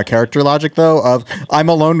hidden character logic though. Of I'm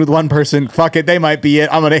alone with one person. Fuck it, they might be it.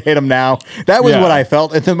 I'm gonna hit them now. That was what I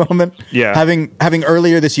felt at the moment. Yeah, having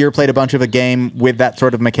earlier this year played a bunch of a game with that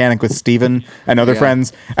sort of mechanic with Steven and other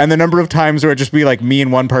friends, and the number of times where it just be like me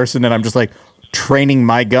and one person, and I'm just like training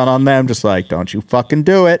my gun on them, just like, don't you fucking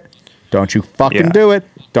do it. Don't you fucking do it.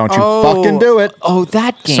 Don't you fucking do it. Oh,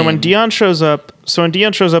 that game. So when Dion shows up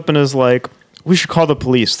and is like, we should call the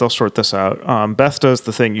police. They'll sort this out. Beth does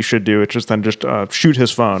the thing you should do, which is then just shoot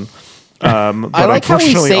his phone. But I like how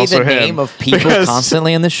we say the name of people because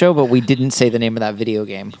constantly in the show, but we didn't say the name of that video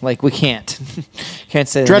game. Like, we can't. Can't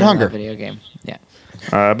say the name of that video game.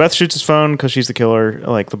 Yeah. Beth shoots his phone because she's the killer.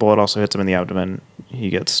 Like, the bullet also hits him in the abdomen. He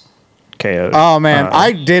gets KO'd. Oh man,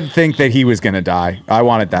 I did think that he was gonna die. I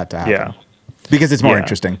wanted that to happen. Yeah, because it's more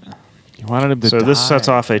interesting. You wanted him to die. So this sets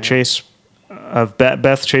off a chase of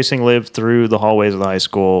Beth chasing Liv through the hallways of the high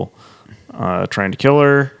school, trying to kill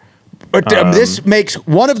her. But this makes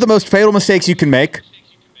one of the most fatal mistakes you can make.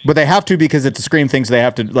 But they have to because it's a Scream thing, so they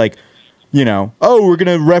have to like, we're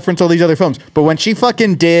gonna reference all these other films. But when she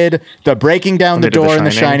fucking did the breaking down the door and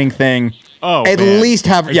the Shining thing, at least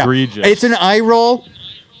have it's an eye roll.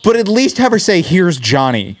 But at least have her say, "Here's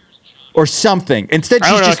Johnny," or something. Instead,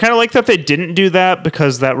 she's I kind of like that they didn't do that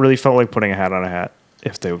because that really felt like putting a hat on a hat.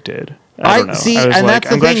 If they did, I don't know. See, I was and like, that's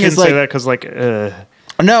the I'm glad thing she is didn't say like that because like,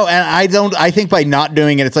 no, and I don't. I think by not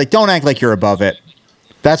doing it, it's like don't act like you're above it.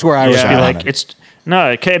 That's where I was. Be like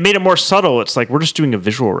it made it more subtle. It's like we're just doing a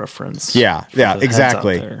visual reference. Yeah,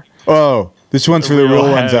 exactly. Oh, this one's for the real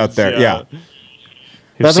ones out there. Yeah.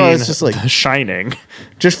 That's why it's just like The Shining.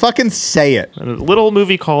 Just fucking say it. A little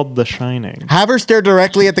movie called The Shining. Have her stare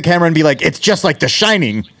directly at the camera and be like, "It's just like The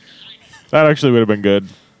Shining." That actually would have been good.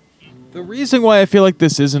 The reason why I feel like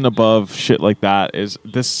this isn't above shit like that is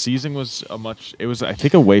this season was I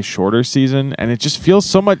think a way shorter season, and it just feels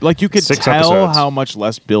so much like you could 6 tell episodes. how much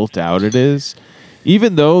less built out it is.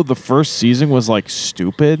 Even though the first season was like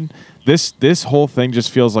stupid, this whole thing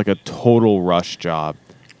just feels like a total rush job.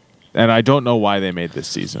 And I don't know why they made this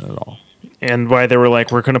season at all. And why they were like,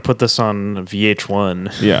 we're going to put this on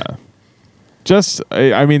VH1. Yeah. Just,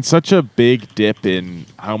 I mean, such a big dip in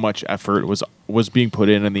how much effort was being put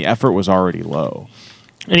in, and the effort was already low.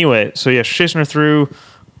 Anyway, so yeah, she's chasing her through.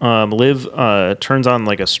 Liv turns on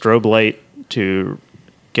like a strobe light to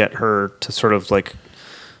get her to sort of like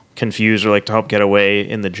confuse or like to help get away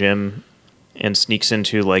in the gym, and sneaks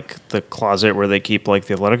into like the closet where they keep like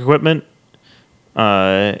the athletic equipment.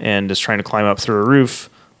 And is trying to climb up through a roof.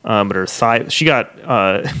 but her thigh. She got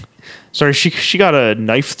she got a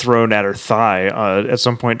knife thrown at her thigh at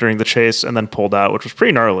some point during the chase, and then pulled out, which was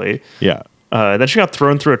pretty gnarly. Yeah. Then she got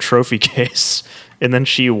thrown through a trophy case, and then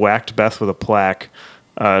she whacked Beth with a plaque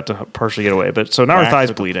to partially get away. But so now her Whacked thigh's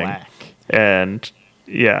with a bleeding, plaque. and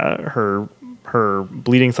her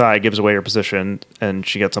bleeding thigh gives away her position, and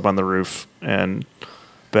she gets up on the roof, and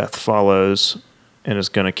Beth follows and is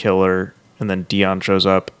gonna kill her, and then Dion shows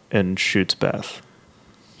up and shoots Beth.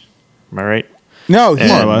 Am I right? No,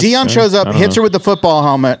 More or less, Dion yeah. shows up, I don't hits know. her with the football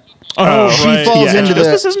helmet. She right. falls Yeah. into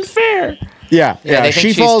This isn't fair. Yeah. they think She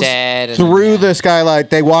she's falls dead and through then, the skylight.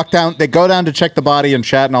 They walk down. They go down to check the body and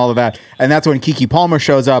chat and all of that. And that's when Kiki Palmer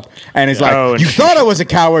shows up and is like, Oh, and "You she- thought I was a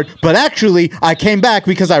coward, but actually I came back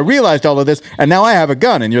because I realized all of this, and now I have a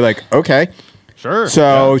gun." And you're like, "Okay." Sure.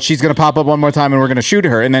 So she's gonna pop up one more time, and we're gonna shoot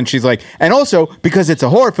her. And then she's like, and also because it's a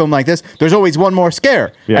horror film like this, there's always one more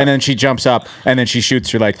scare. Yeah. And then she jumps up, and then she shoots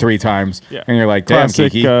her like 3 times. Yeah. And you're like, "Damn,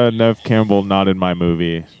 Classic Kiki." Nev Campbell, not in my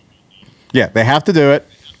movie. Yeah, they have to do it.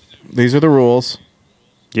 These are the rules.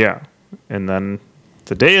 Yeah, and then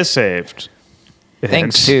the day is saved.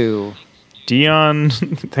 Thanks And to Dion.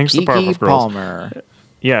 Thanks to Kiki Powerpuff Girls. Palmer.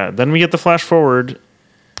 Yeah, then we get the flash forward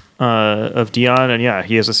of Dion, and yeah,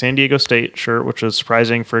 he has a San Diego State shirt, which is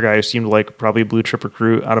surprising for a guy who seemed like probably a blue chip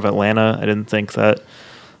recruit out of Atlanta. I didn't think that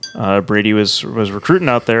Brady was recruiting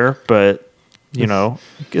out there, but you know,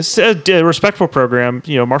 it's a respectful program.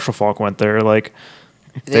 You know, Marshall Falk went there. Like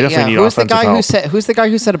they definitely need who's the offensive guy help. who's the guy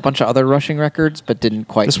who set a bunch of other rushing records but didn't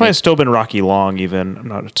quite This might make- have still been Rocky Long, even. I'm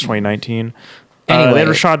not. It's 2019. Anyway, they had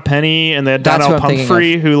Rashad Penny, and they had that's Donnell who I'm thinking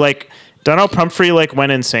Pumphrey, of. who like Donnell Pumphrey like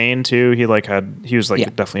went insane too. He was like Yeah.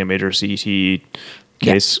 definitely a major CET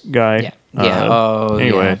case guy. Yeah. Yeah. Oh,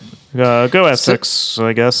 anyway, go Essex.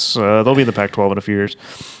 I guess they'll be in the Pac-12 in a few years.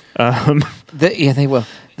 They will.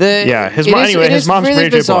 His It mom- is- anyway, it his is mom's really Mary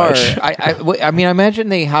J. bizarre. Blige. I mean, I imagine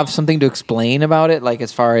they have something to explain about it, like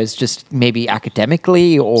as far as just maybe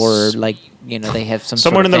academically, or like they have some.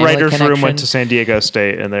 Someone sort in of the family writers' room connection. went to San Diego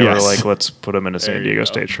State, and they were Yes. like, "Let's put him in a San you Diego go.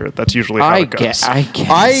 State shirt." That's usually how I it goes. guess. I guess.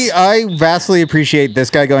 I vastly appreciate this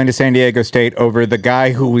guy going to San Diego State over the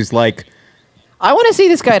guy who was like, I want to see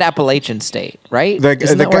this guy at Appalachian State, right?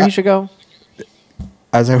 Isn't the that where guy- he should go?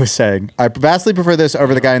 as I was saying, I vastly prefer this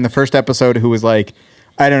over the guy in the first episode who was like,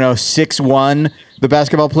 I don't know, 6'1", the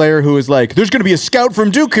basketball player who was like, "There's going to be a scout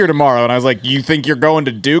from Duke here tomorrow." And I was like, "You think you're going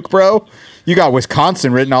to Duke, bro? You got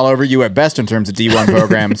Wisconsin written all over you at best in terms of D1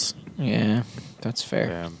 programs." Yeah, that's fair.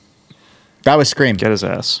 Damn. That was Scream. Get his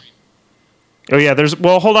ass. Oh yeah,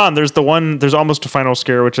 hold on. There's almost a final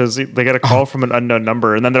scare, which is they get a call from an unknown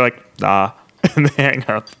number, and then they're like, "Nah," and they hang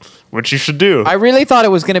up. Which you should do. I really thought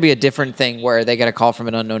it was going to be a different thing where they get a call from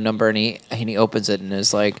an unknown number and he opens it and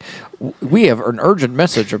is like, "We have an urgent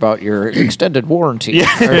message about your extended warranty,"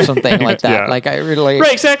 or something like that. Yeah. Like I really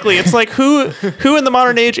Right, exactly. It's like who in the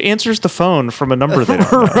modern age answers the phone from a number they don't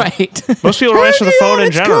know? right. Most people don't answer the phone in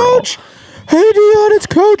it's general. Coach. Hey, Dion, it's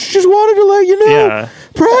Coach. Just wanted to let you know. Yeah.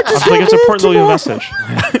 Practice Like it's don't important to leave a tomorrow. message.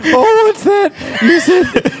 Oh, what's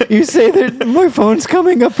that? You say that my phone's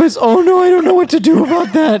coming up as, "Oh no, I don't know what to do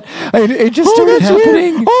about that. It just started that's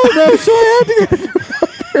happening." weird. Oh, no, so I had to get a new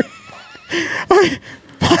number.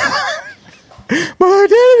 My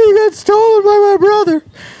identity got stolen by my brother.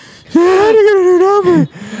 So I had to get a new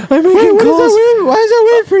number. I'm making Wait, calls. why is that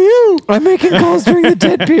weird for you? I'm making calls during the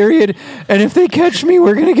dead period, and if they catch me,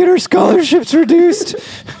 we're gonna get our scholarships reduced.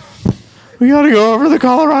 We got to go over the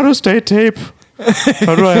Colorado State tape.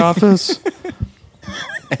 Go to my office.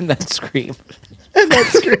 And then scream.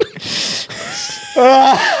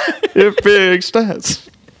 It big stats.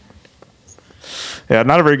 Yeah,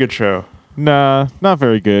 not a very good show. Nah, not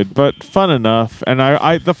very good, but fun enough. And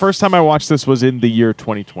I the first time I watched this was in the year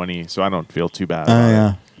 2020, so I don't feel too bad.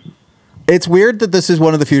 about it. It's weird that this is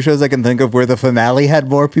one of the few shows I can think of where the finale had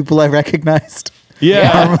more people I recognized.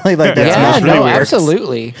 Yeah. Normally, like, that's Yeah, not no, really weird.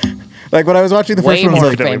 absolutely. Like when I was watching the first Way one, I more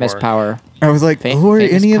was like, famous more. power. I was like, Fam- who are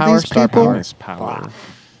famous any of power, these star people? power. Nice power.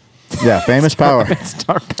 Yeah, famous power.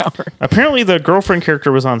 Star power. Apparently, the girlfriend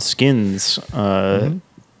character was on Skins. And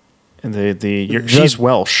she's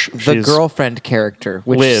Welsh. The She's- girlfriend character,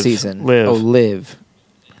 which Liv. season? Liv. Oh, Liv.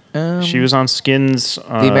 She was on Skins.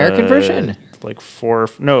 The American version? Like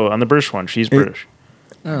on the British one. She's British.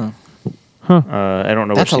 Oh. I don't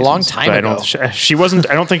know. That's which a long seasons, time but ago. I don't, she wasn't.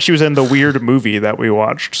 I don't think she was in the weird movie that we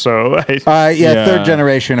watched. So Yeah, third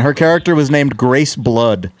generation. Her character was named Grace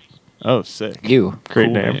Blood. Oh, sick. You. great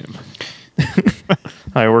Cool name.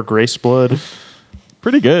 I were Grace Blood.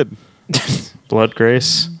 Pretty good. Blood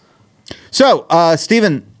Grace. So,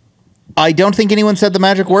 Steven, I don't think anyone said the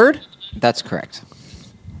magic word. That's correct.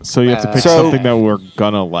 So you have to pick So- something that we're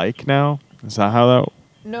gonna like now. Is that how that?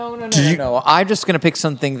 No. I'm just gonna pick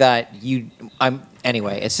something that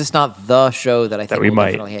anyway. It's just not the show that I think we we'll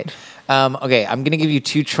might. definitely hate. Okay, I'm gonna give you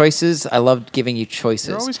two choices. I love giving you choices.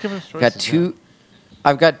 You're always giving us Got choices, two.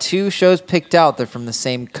 I've got two shows picked out. They're from the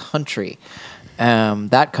same country.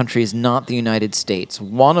 That country is not the United States.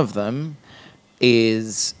 One of them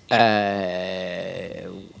is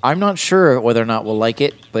I'm not sure whether or not we'll like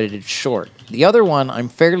it, but it is short. The other one, I'm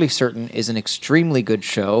fairly certain, is an extremely good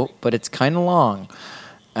show, but it's kind of long.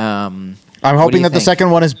 I'm What do hoping you that the think? second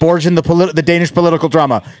one is Borgen, the Danish political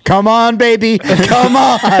drama. Come on, baby, come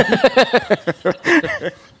on!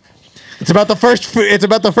 It's about the first. It's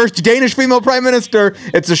about the first Danish female prime minister.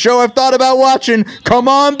 It's a show I've thought about watching. Come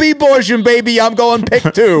on, be Borgen, baby. I'm going pick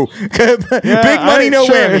 2. Big money, no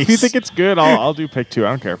sure. whammies. If you think it's good, I'll do pick 2. I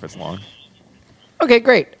don't care if it's long. Okay,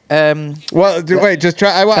 great. Well, wait, just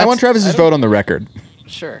try. I want Travis's vote on the record.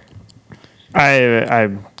 Sure.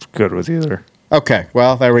 I'm good with either. Okay,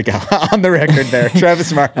 well, there we go. On the record there.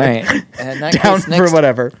 Travis Martin. All right. In that Down case, for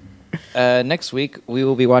whatever. next week, we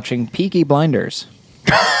will be watching Peaky Blinders.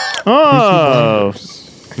 Oh,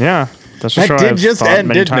 yeah. That's a That show did I've just thought end,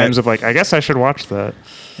 many didn't times it? of like, I guess I should watch that.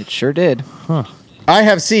 It sure did. I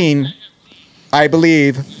have seen, I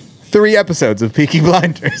believe, 3 episodes of Peaky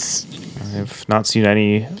Blinders. I've not seen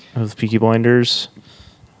any of Peaky Blinders.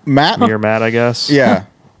 Matt? Me or Matt, I guess. Yeah.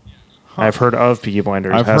 I've heard of Peaky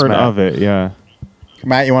Blinders. I've Has heard Matt? of it. Yeah.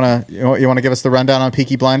 Matt, you wanna give us the rundown on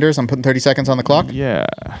Peaky Blinders? I'm putting 30 seconds on the clock. Yeah.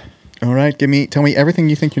 All right, tell me everything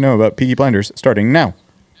you think you know about Peaky Blinders, starting now.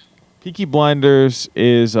 Peaky Blinders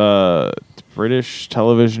is a British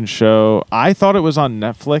television show. I thought it was on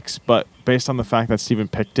Netflix, but based on the fact that Steven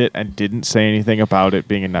picked it and didn't say anything about it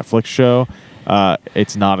being a Netflix show,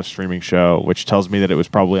 it's not a streaming show, which tells me that it was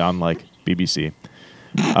probably on like BBC.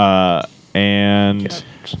 And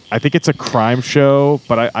I think it's a crime show,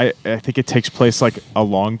 but I think it takes place like a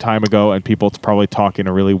long time ago, and people probably talk in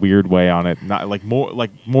a really weird way on it. Not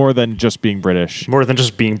more than just being British. More than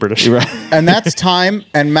just being British. And that's time.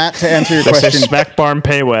 And Matt, to answer your They say question, Smack Barn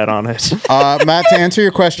Pay Wet on it. Matt, to answer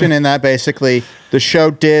your question, in that basically the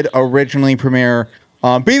show did originally premiere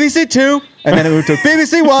on BBC 2, and then it moved to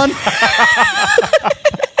BBC 1.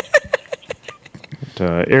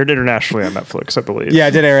 Aired internationally on Netflix, I believe. Yeah,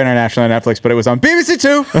 it did air internationally on Netflix, but it was on BBC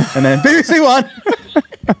 2 and then BBC 1.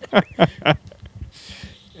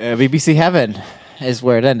 BBC Heaven is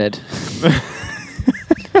where it ended.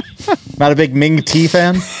 Not a big Ming T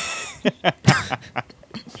fan.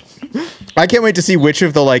 I can't wait to see which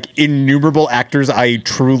of the like innumerable actors I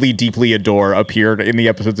truly deeply adore appeared in the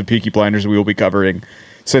episodes of Peaky Blinders we will be covering,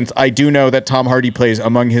 since I do know that Tom Hardy plays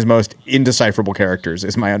among his most indecipherable characters,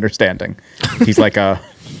 is my understanding. He's like a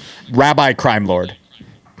rabbi crime lord.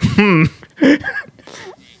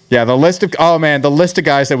 Yeah, the list of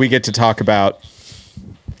guys that we get to talk about,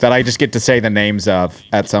 that I just get to say the names of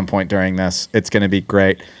at some point during this. It's going to be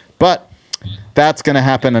great. But that's going to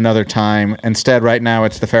happen another time. Instead, right now,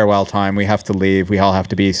 it's the farewell time. We have to leave. We all have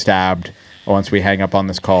to be stabbed once we hang up on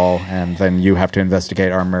this call, and then you have to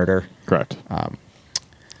investigate our murder. Correct.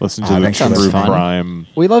 Listen to the thanks for true listening. crime.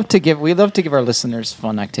 We love to give our listeners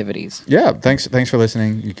fun activities. Yeah, thanks for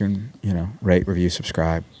listening. You can, rate, review,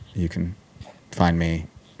 subscribe. You can find me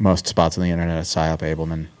most spots on the internet at Psyop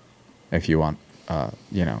Abelman if you want,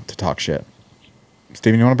 to talk shit.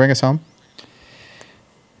 Steven, you want to bring us home?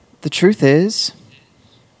 The truth is,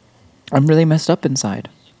 I'm really messed up inside.